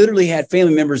 I literally had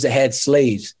family members that had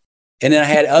slaves. And then I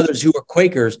had others who were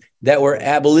Quakers that were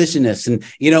abolitionists. And,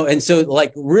 and so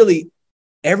like really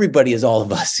everybody is all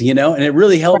of us, and it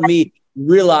really helped me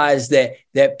realize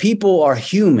that people are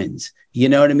humans. You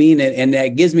know what I mean? And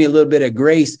that gives me a little bit of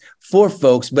grace for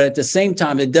folks. But at the same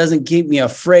time, it doesn't keep me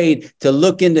afraid to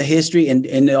look into history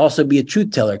and also be a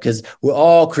truth teller, because we're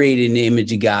all created in the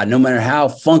image of God. No matter how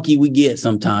funky we get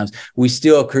sometimes, we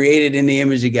still created in the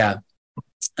image of God.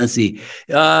 Let's see.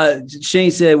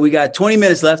 Shane said we got 20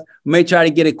 minutes left. We may try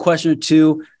to get a question or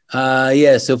two.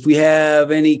 So if we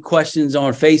have any questions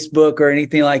on Facebook or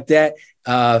anything like that,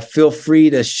 feel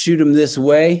free to shoot them this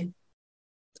way.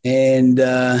 And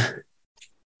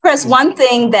Chris, one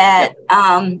thing that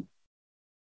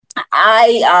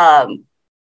I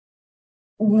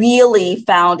really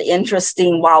found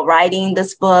interesting while writing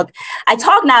this book, I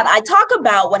talk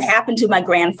about what happened to my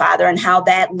grandfather and how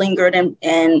that lingered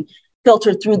and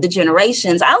filtered through the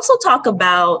generations. I also talk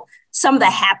about some of the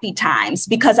happy times,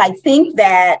 because I think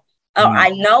that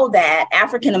I know that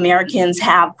African Americans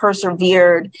have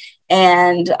persevered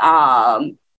and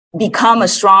become a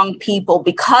strong people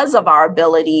because of our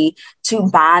ability to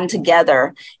bond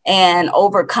together and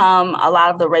overcome a lot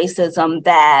of the racism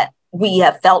that we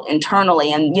have felt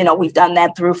internally. And, we've done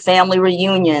that through family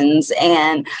reunions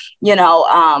and,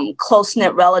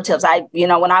 close-knit relatives.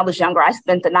 When I was younger, I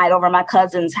spent the night over at my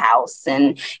cousin's house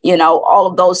and, all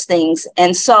of those things.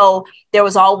 And so there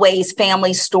was always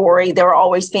family story. There were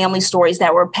always family stories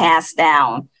that were passed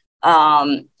down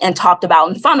and talked about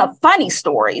in front of funny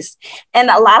stories. And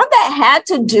a lot of that had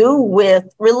to do with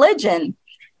religion.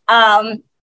 And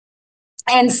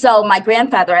so my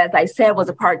grandfather, as I said, was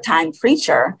a part-time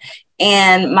preacher.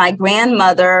 And my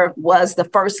grandmother was the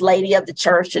first lady of the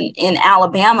church in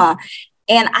Alabama.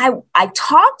 And I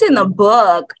talked in the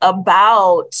book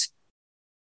about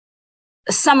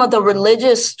some of the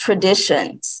religious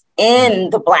traditions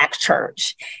in the Black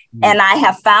church. And I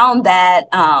have found that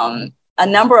a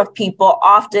number of people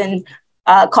often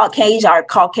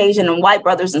Caucasian and white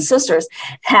brothers and sisters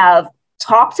have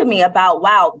talked to me about,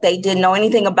 wow, they didn't know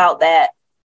anything about that,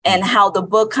 and how the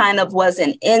book kind of was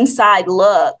an inside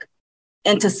look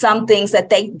into some things that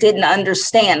they didn't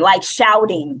understand, like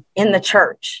shouting in the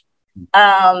church.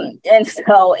 And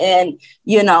so in,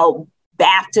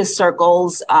 Baptist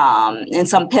circles, in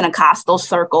some Pentecostal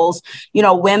circles,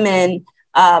 women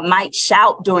might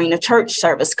shout during a church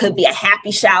service. Could be a happy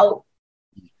shout,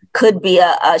 could be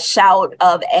a shout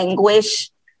of anguish.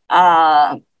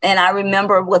 And I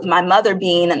remember with my mother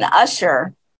being an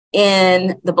usher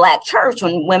in the Black church,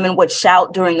 when women would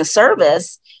shout during the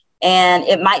service, and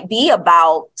it might be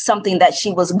about something that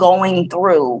she was going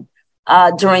through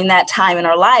during that time in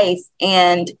her life.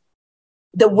 And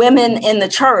the women in the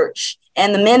church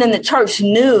and the men in the church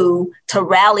knew to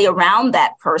rally around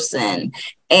that person,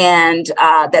 and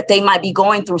that they might be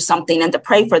going through something, and to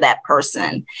pray for that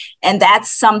person. And that's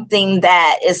something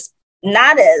that is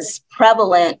not as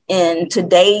prevalent in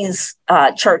today's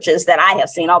churches that I have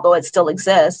seen, although it still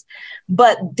exists.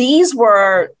 But these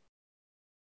were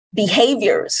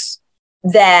behaviors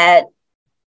that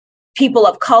people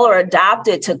of color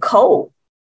adopted to cope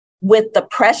with the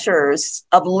pressures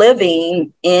of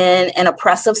living in an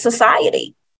oppressive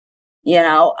society,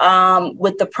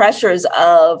 with the pressures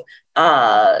of,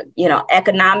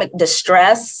 economic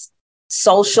distress,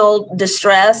 social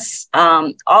distress,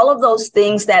 all of those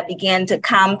things that began to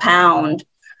compound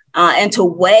and to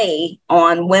weigh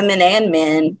on women and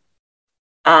men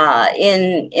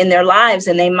in their lives.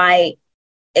 And they might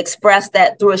express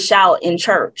that through a shout in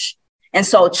church. And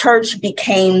so church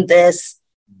became this,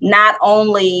 not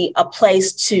only a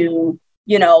place to,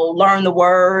 learn the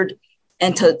word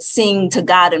and to sing to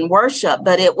God and worship,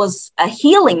 but it was a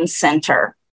healing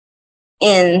center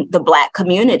in the Black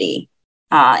community.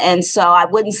 And so I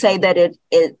wouldn't say that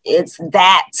it's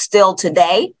that still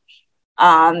today.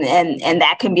 And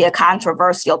that can be a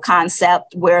controversial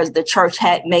concept, where the church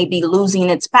may be losing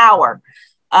its power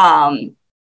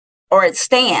or its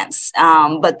stance.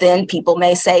 But then people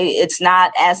may say it's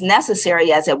not as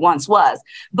necessary as it once was.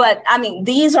 But I mean,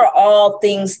 these are all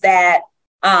things that,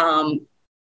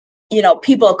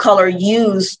 people of color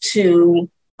use to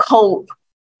cope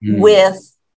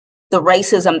with the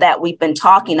racism that we've been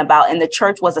talking about. And the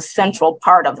church was a central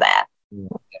part of that.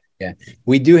 Yeah.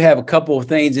 We do have a couple of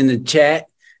things in the chat.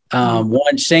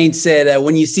 One, Shane said,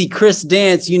 when you see Chris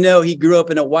dance, he grew up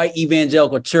in a white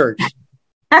evangelical church.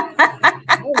 Don't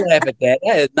laugh at that.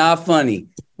 That is not funny.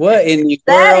 What in the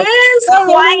world? That is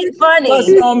quite funny.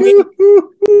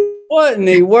 What in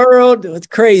the world? It's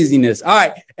craziness. All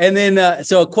right. And then,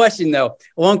 so a question though.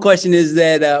 One question is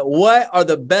that what are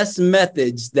the best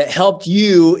methods that helped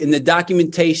you in the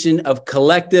documentation of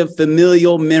collective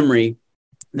familial memory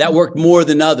that worked more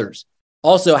than others?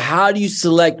 Also, how do you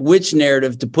select which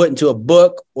narrative to put into a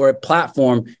book or a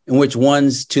platform and which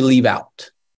ones to leave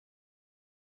out?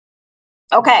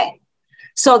 Okay.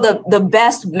 So the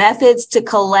best methods to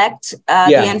collect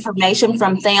the information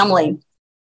from family.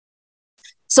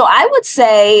 So I would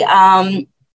say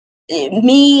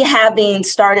me having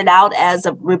started out as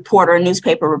a reporter, a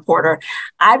newspaper reporter,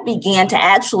 I began to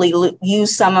actually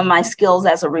use some of my skills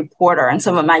as a reporter and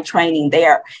some of my training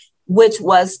there, which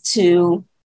was to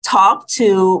talk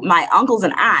to my uncles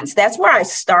and aunts. That's where I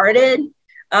started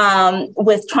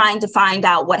with trying to find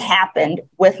out what happened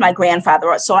with my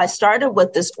grandfather. So I started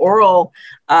with this oral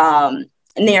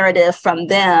narrative from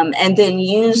them, and then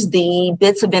used the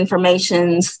bits of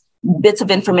information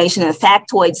and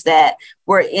factoids that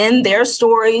were in their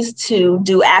stories to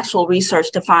do actual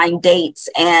research to find dates,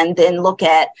 and then look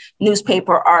at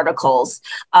newspaper articles.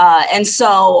 And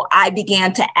so I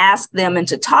began to ask them and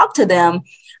to talk to them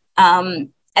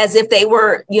as if they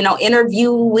were,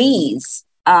 interviewees.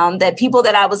 That people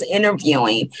that I was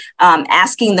interviewing,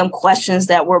 asking them questions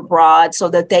that were broad so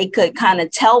that they could kind of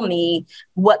tell me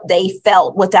what they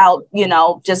felt without,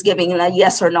 just giving a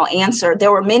yes or no answer.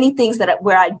 There were many things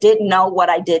where I didn't know what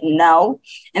I didn't know.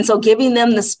 And so giving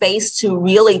them the space to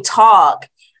really talk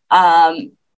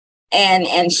and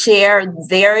share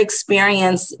their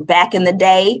experience back in the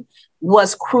day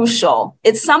was crucial.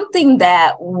 It's something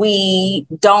that we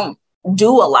don't do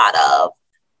a lot of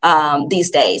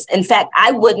these days. In fact,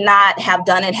 I would not have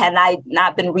done it had I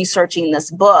not been researching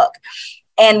this book.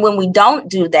 And when we don't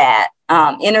do that,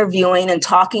 interviewing and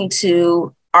talking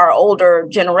to our older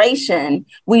generation,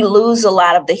 we lose a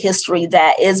lot of the history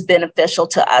that is beneficial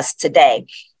to us today.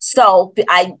 So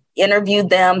I interviewed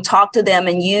them, talked to them,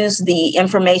 and used the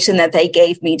information that they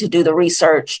gave me to do the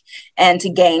research and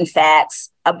to gain facts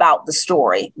about the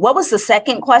story. What was the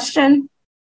second question?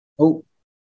 Oh.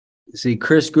 See,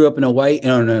 Chris grew up in a white.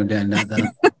 No.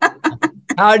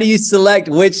 How do you select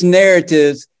which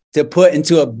narratives to put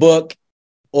into a book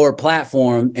or a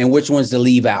platform and which ones to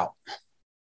leave out?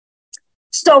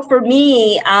 So for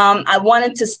me, I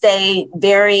wanted to stay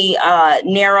very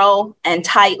narrow and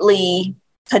tightly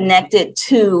connected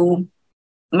to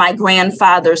my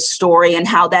grandfather's story and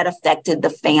how that affected the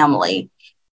family.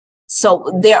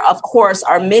 So there, of course,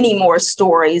 are many more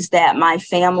stories that my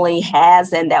family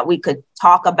has and that we could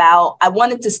talk about. I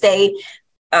wanted to stay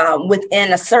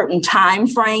within a certain time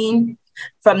frame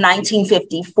from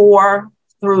 1954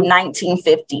 through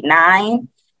 1959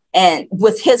 and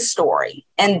with his story.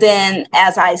 And then,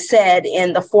 as I said,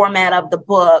 in the format of the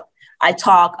book, I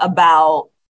talk about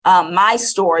my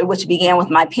story, which began with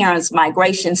my parents'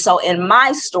 migration. So in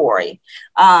my story,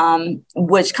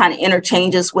 which kind of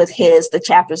interchanges with the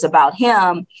chapters about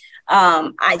him,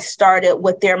 I started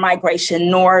with their migration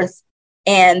north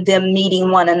and them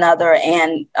meeting one another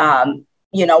and,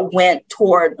 went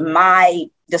toward my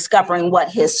discovering what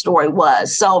his story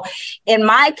was. So in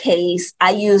my case,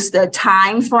 I used the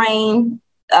time frame,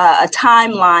 a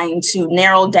timeline to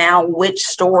narrow down which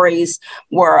stories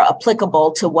were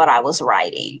applicable to what I was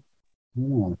writing.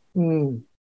 I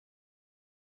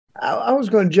was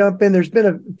going to jump in. There's been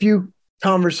a few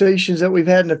conversations that we've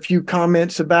had and a few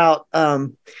comments about,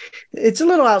 it's a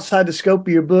little outside the scope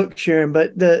of your book, Sharon,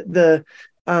 but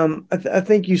I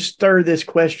think you stir this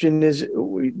question is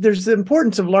there's the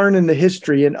importance of learning the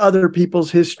history and other people's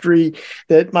history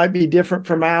that might be different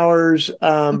from ours.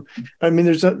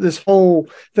 There's this whole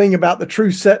thing about the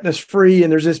truth setting us free,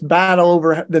 and there's this battle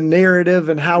over the narrative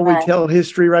and how we tell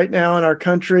history right now in our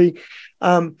country.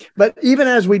 But even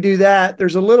as we do that,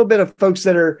 there's a little bit of folks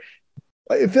that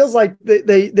it feels like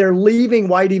they're leaving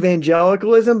white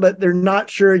evangelicalism, but they're not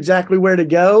sure exactly where to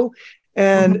go.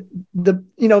 And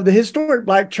the historic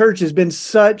Black church has been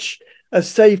such a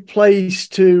safe place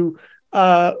for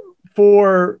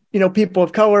people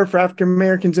of color, for African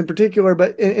Americans in particular.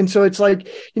 But and so it's like,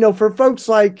 for folks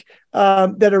like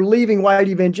that are leaving white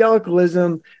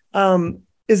evangelicalism,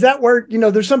 is that where,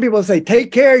 there's some people that say,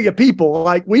 take care of your people.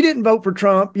 Like, we didn't vote for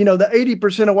Trump. The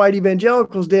 80% of white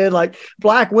evangelicals did. Like,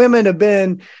 Black women have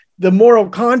been the moral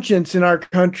conscience in our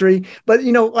country. But,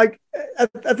 I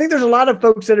think there's a lot of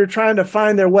folks that are trying to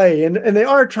find their way, and they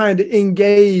are trying to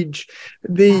engage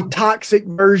the toxic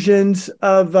versions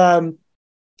of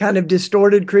kind of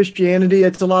distorted Christianity.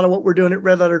 It's a lot of what we're doing at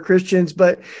Red Letter Christians.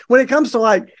 But when it comes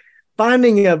to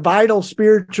finding a vital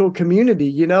spiritual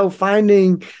community,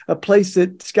 finding a place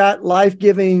that's got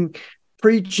life-giving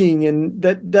preaching and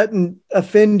that doesn't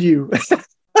offend you.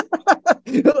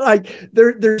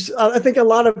 There's I think a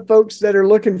lot of folks that are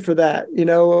looking for that,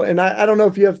 and I don't know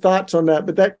if you have thoughts on that,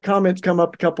 but that comment's come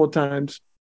up a couple of times.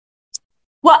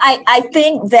 Well, I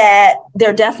think that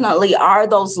there definitely are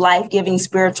those life-giving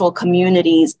spiritual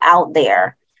communities out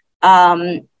there.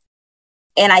 And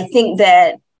I think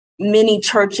that many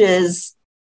churches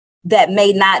that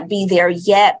may not be there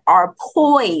yet are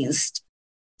poised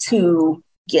to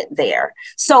get there.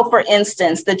 So, for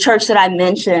instance, the church that I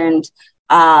mentioned,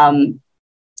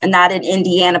 not in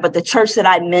Indiana, but the church that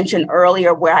I mentioned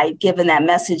earlier where I had given that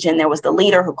message and there was the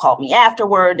leader who called me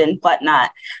afterward and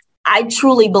whatnot. I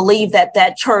truly believe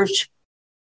that church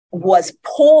was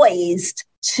poised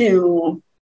to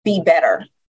be better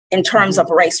in terms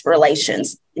of race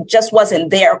relations. It just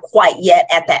wasn't there quite yet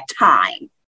at that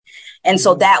time. And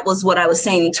so that was what I was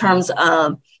saying in terms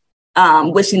of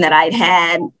wishing that I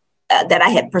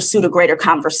had pursued a greater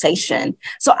conversation.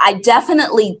 So I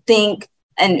definitely think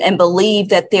and believe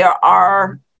that there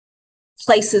are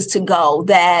places to go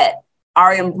that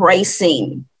are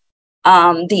embracing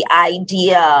the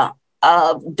idea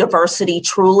of diversity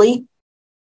truly,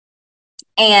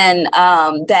 and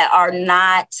that are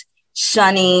not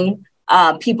shunning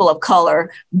people of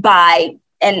color by,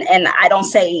 and I don't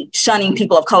say shunning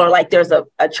people of color like there's a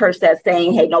church that's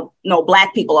saying, hey, no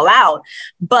Black people allowed.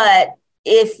 But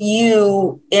if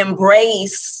you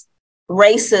embrace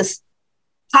racist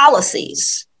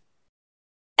policies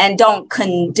and don't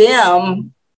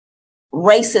condemn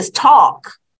racist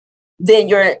talk, then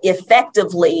you're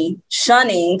effectively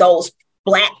shunning those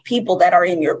Black people that are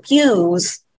in your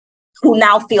pews who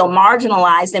now feel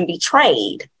marginalized and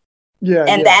betrayed.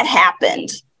 That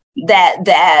happened.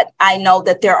 That I know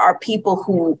that there are people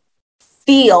who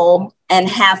feel and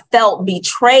have felt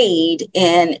betrayed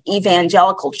in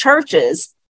evangelical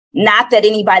churches. Not that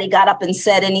anybody got up and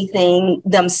said anything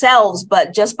themselves,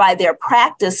 but just by their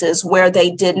practices where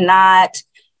they did not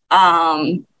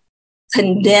condemn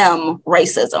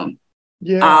racism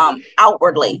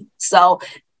outwardly. So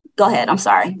Go ahead. I'm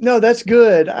sorry. No, that's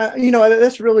good.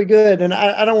 That's really good. And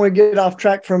I don't want to get off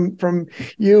track from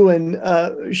you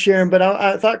and Sharon, but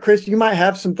I thought, Chris, you might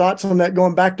have some thoughts on that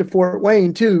going back to Fort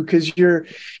Wayne too, because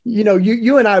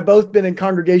you and I have both been in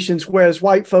congregations where as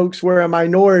white folks were a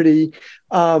minority.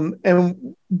 But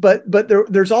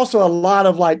there's also a lot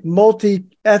of like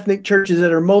multi-ethnic churches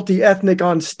that are multi-ethnic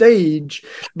on stage,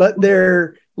 but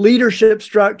their leadership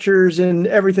structures and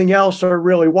everything else are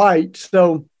really white.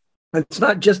 So it's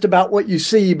not just about what you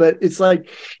see, but it's like,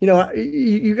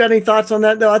 you got any thoughts on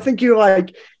that though? I think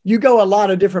you go a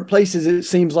lot of different places, it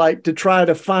seems like, to try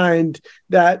to find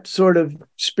that sort of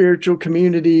spiritual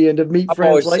community and to meet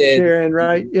friends like Sharon,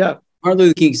 right? Yeah. Martin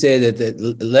Luther King said that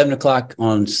 11 o'clock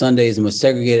on Sunday is the most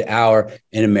segregated hour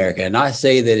in America. And I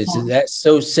say that that's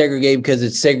so segregated because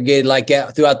it's segregated like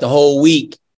that throughout the whole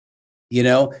week.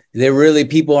 They're really,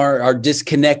 people are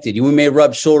disconnected. We may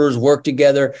rub shoulders, work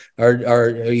together,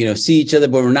 or see each other,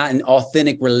 but we're not in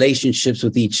authentic relationships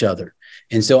with each other.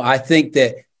 And so I think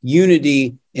that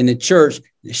unity in the church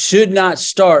should not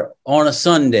start on a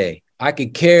Sunday. I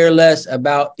could care less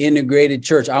about integrated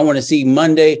church. I want to see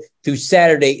Monday through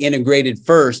Saturday integrated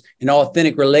first and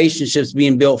authentic relationships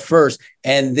being built first,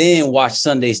 and then watch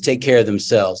Sundays take care of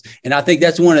themselves. And I think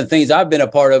that's one of the things I've been a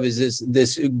part of is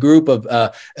this group of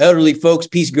elderly folks,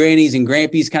 peace grannies and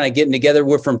grandpeas kind of getting together.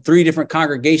 We're from 3 different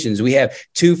congregations. We have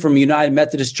 2 from United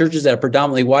Methodist churches that are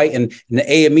predominantly white and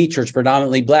the AME church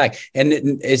predominantly black. And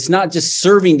it's not just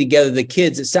serving together the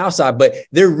kids at Southside, but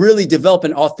they're really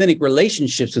developing authentic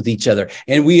relationships with each other.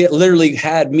 And we literally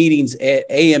had meetings at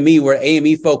AME where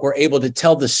AME folk were able to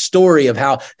tell the story of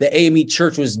how the AME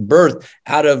church was birthed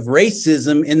out of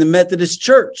racism in the Methodist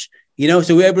church.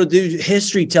 So we're able to do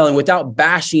history telling without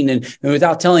bashing and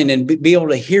without telling, and be able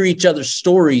to hear each other's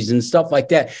stories and stuff like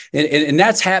that. And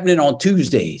that's happening on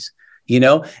Tuesdays,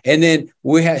 and then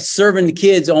we have serving the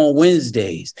kids on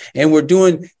Wednesdays, and we're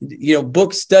doing,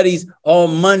 book studies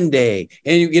on Monday.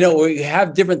 And, we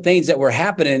have different things that were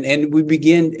happening, and we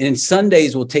begin, and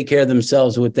Sundays will take care of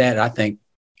themselves with that, I think.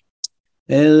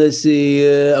 And let's see.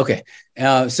 Okay.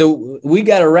 So we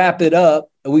got to wrap it up.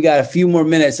 We got a few more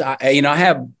minutes. I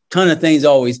have a ton of things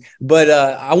always, but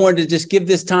I wanted to just give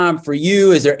this time for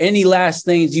you. Is there any last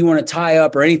things you want to tie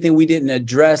up or anything we didn't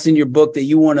address in your book that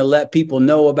you want to let people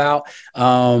know about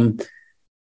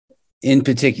in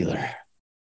particular?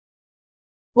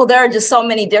 Well, there are just so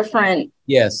many different.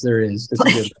 Yes, there is.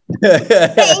 Things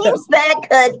that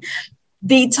could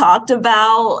be talked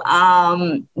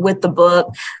about with the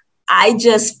book. I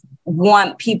just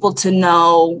want people to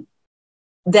know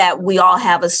that we all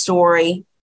have a story.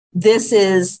 This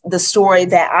is the story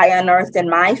that I unearthed in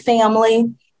my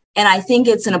family. And I think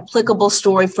it's an applicable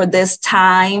story for this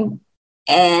time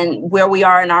and where we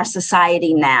are in our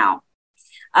society now,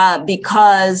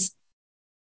 because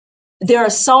there are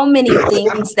so many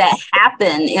things that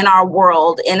happen in our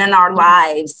world and in our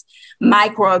lives.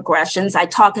 Microaggressions. I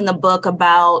talk in the book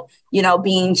about,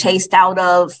 being chased out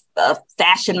of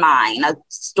Fashion Mine, a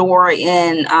store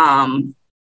in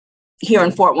here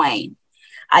in Fort Wayne.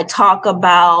 I talk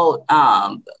about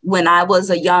when I was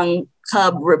a young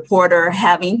cub reporter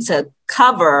having to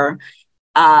cover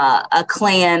a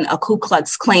Ku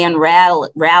Klux Klan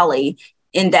rally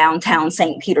in downtown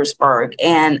St. Petersburg,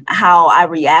 and how I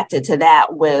reacted to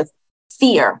that with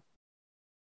fear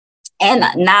and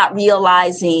not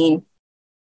realizing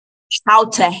how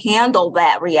to handle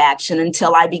that reaction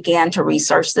until I began to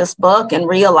research this book and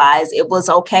realize it was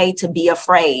okay to be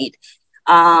afraid.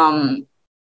 In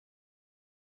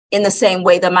the same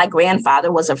way that my grandfather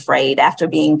was afraid after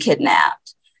being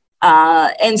kidnapped.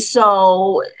 And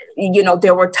so,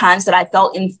 there were times that I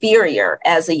felt inferior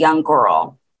as a young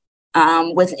girl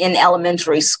within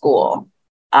elementary school,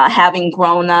 having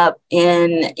grown up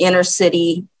in inner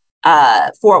city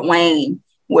Fort Wayne,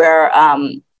 where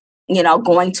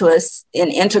going to an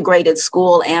integrated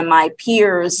school, and my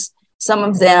peers, some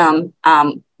of them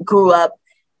grew up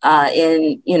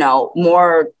in,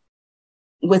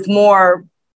 with more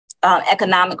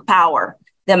economic power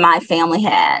than my family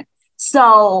had.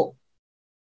 So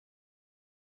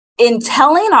in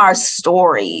telling our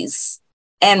stories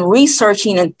and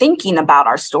researching and thinking about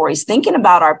our stories, thinking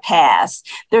about our past,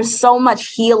 there's so much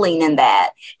healing in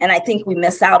that. And I think we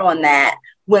miss out on that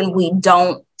when we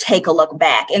don't take a look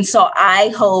back. And so I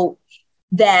hope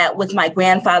that with my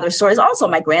grandfather's story, it's also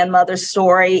my grandmother's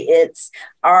story. It's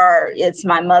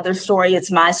my mother's story.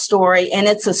 It's my story. And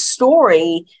it's a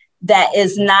story that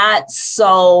is not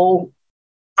so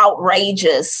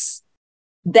outrageous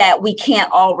that we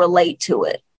can't all relate to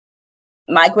it.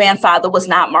 My grandfather was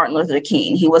not Martin Luther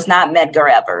King. He was not Medgar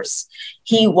Evers.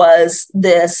 He was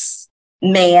this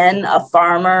man, a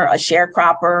farmer, a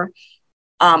sharecropper,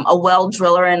 a well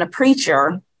driller, and a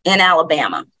preacher in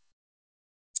Alabama.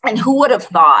 And who would have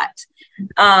thought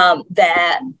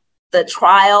that the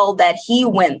trial that he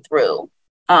went through,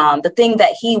 the thing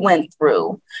that he went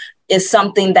through, is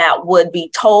something that would be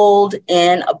told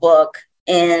in a book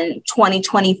in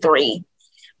 2023,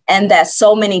 and that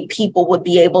so many people would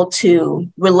be able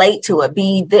to relate to it,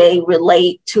 be they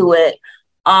relate to it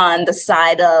on the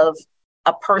side of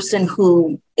a person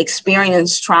who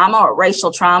experienced trauma or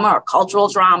racial trauma or cultural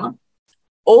trauma,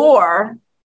 or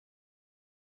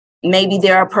maybe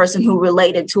they're a person who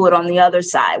related to it on the other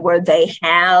side, where they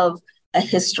have a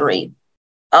history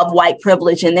of white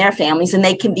privilege in their families, and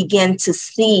they can begin to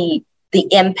see the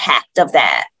impact of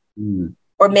that. Mm.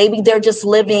 Or maybe they're just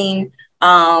living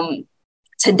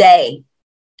today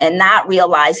and not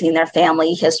realizing their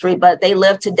family history, but they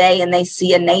live today and they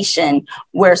see a nation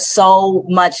where so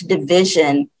much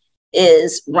division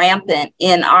is rampant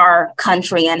in our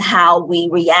country, and how we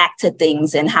react to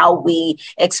things and how we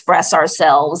express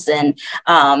ourselves, and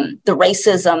the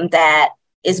racism that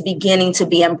is beginning to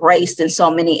be embraced in so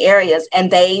many areas,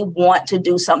 and they want to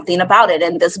do something about it.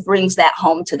 And this brings that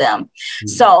home to them. Mm-hmm.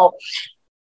 So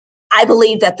I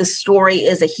believe that the story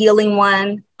is a healing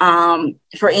one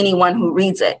for anyone who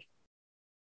reads it.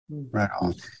 Right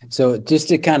on. So just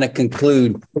to kind of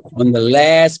conclude, on the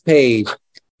last page,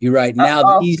 you write,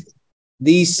 now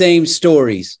these same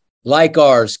stories, like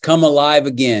ours, come alive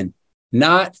again,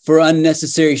 not for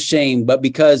unnecessary shame, but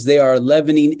because they are a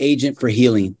leavening agent for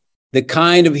healing. The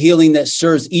kind of healing that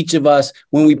serves each of us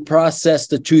when we process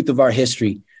the truth of our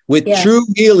history. With true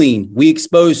healing, we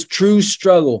expose true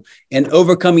struggle and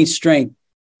overcoming strength.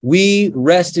 We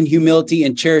rest in humility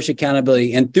and cherish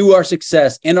accountability. And through our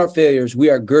success and our failures, we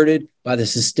are girded by the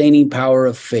sustaining power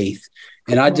of faith.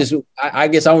 And I guess I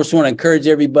just want to encourage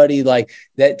everybody like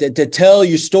that to tell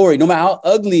your story, no matter how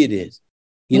ugly it is.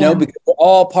 You know, because we're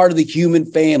all part of the human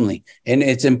family. And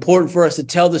it's important for us to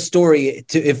tell the story.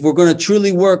 If we're going to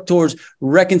truly work towards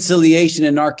reconciliation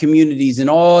in our communities in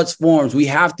all its forms, we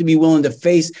have to be willing to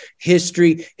face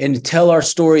history and to tell our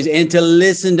stories and to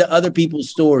listen to other people's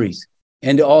stories,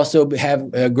 and to also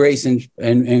have grace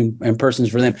and persons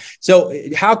for them. So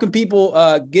how can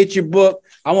people get your book?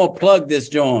 I want to plug this,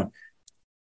 John.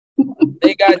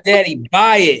 They Got Daddy.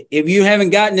 Buy it. If you haven't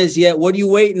gotten this yet, what are you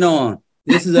waiting on?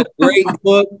 This is a great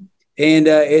book, and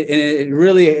it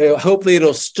really, hopefully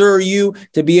it'll stir you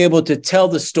to be able to tell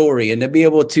the story and to be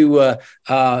able to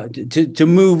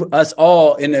move us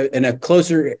all in a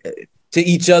closer to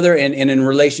each other and in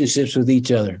relationships with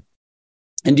each other.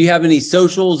 And do you have any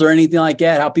socials or anything like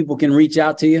that, how people can reach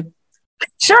out to you?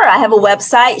 Sure. I have a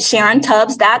website,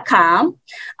 SharonTubbs.com.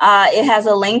 It has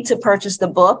a link to purchase the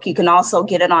book. You can also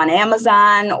get it on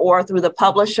Amazon or through the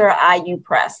publisher, IU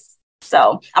Press.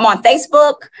 So I'm on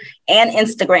Facebook and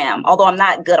Instagram, although I'm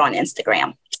not good on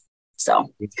Instagram.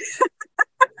 So.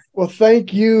 Well,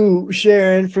 thank you,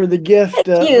 Sharon, for the gift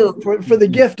for the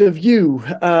gift of you,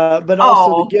 but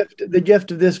also the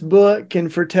gift of this book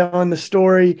and for telling the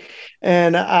story.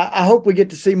 And I hope we get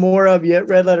to see more of you at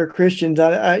Red Letter Christians.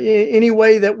 Any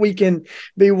way that we can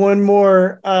be one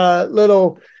more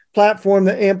little platform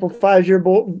that amplifies your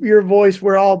voice,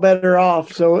 we're all better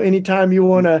off. So anytime you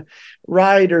want to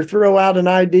write or throw out an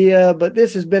idea, but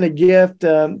this has been a gift.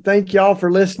 Thank y'all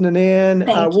for listening in.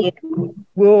 Thank you.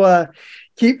 We'll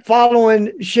keep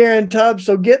following Sharon Tubbs.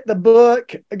 So get the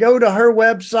book, go to her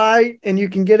website and you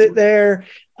can get it there.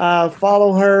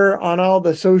 Follow her on all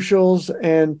the socials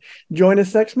and join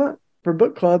us next month for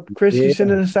book club. Chris, you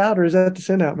sending us out, or is that the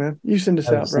send out, man? You send us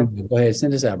out, bro. Go ahead,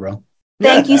 send us out, bro.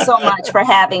 Thank you so much for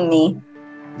having me.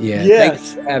 Yeah. Yes.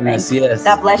 Thanks for having us. Yes.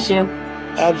 God bless you.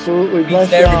 Absolutely.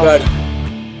 Bless everybody.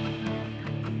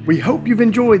 We hope you've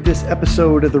enjoyed this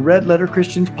episode of the Red Letter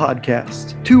Christians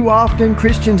podcast. Too often,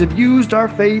 Christians have used our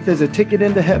faith as a ticket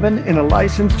into heaven and a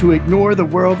license to ignore the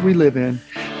world we live in.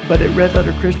 But at Red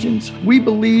Letter Christians, we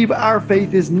believe our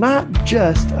faith is not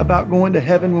just about going to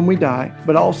heaven when we die,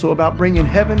 but also about bringing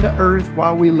heaven to earth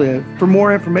while we live. For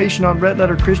more information on Red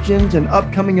Letter Christians and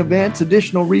upcoming events,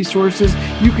 additional resources,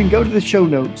 you can go to the show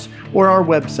notes or our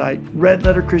website,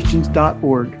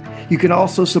 redletterchristians.org. You can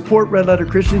also support Red Letter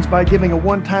Christians by giving a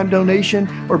one-time donation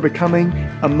or becoming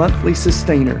a monthly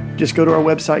sustainer. Just go to our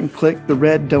website and click the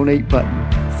red donate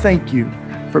button. Thank you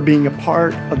for being a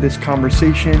part of this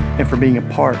conversation and for being a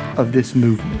part of this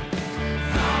movement.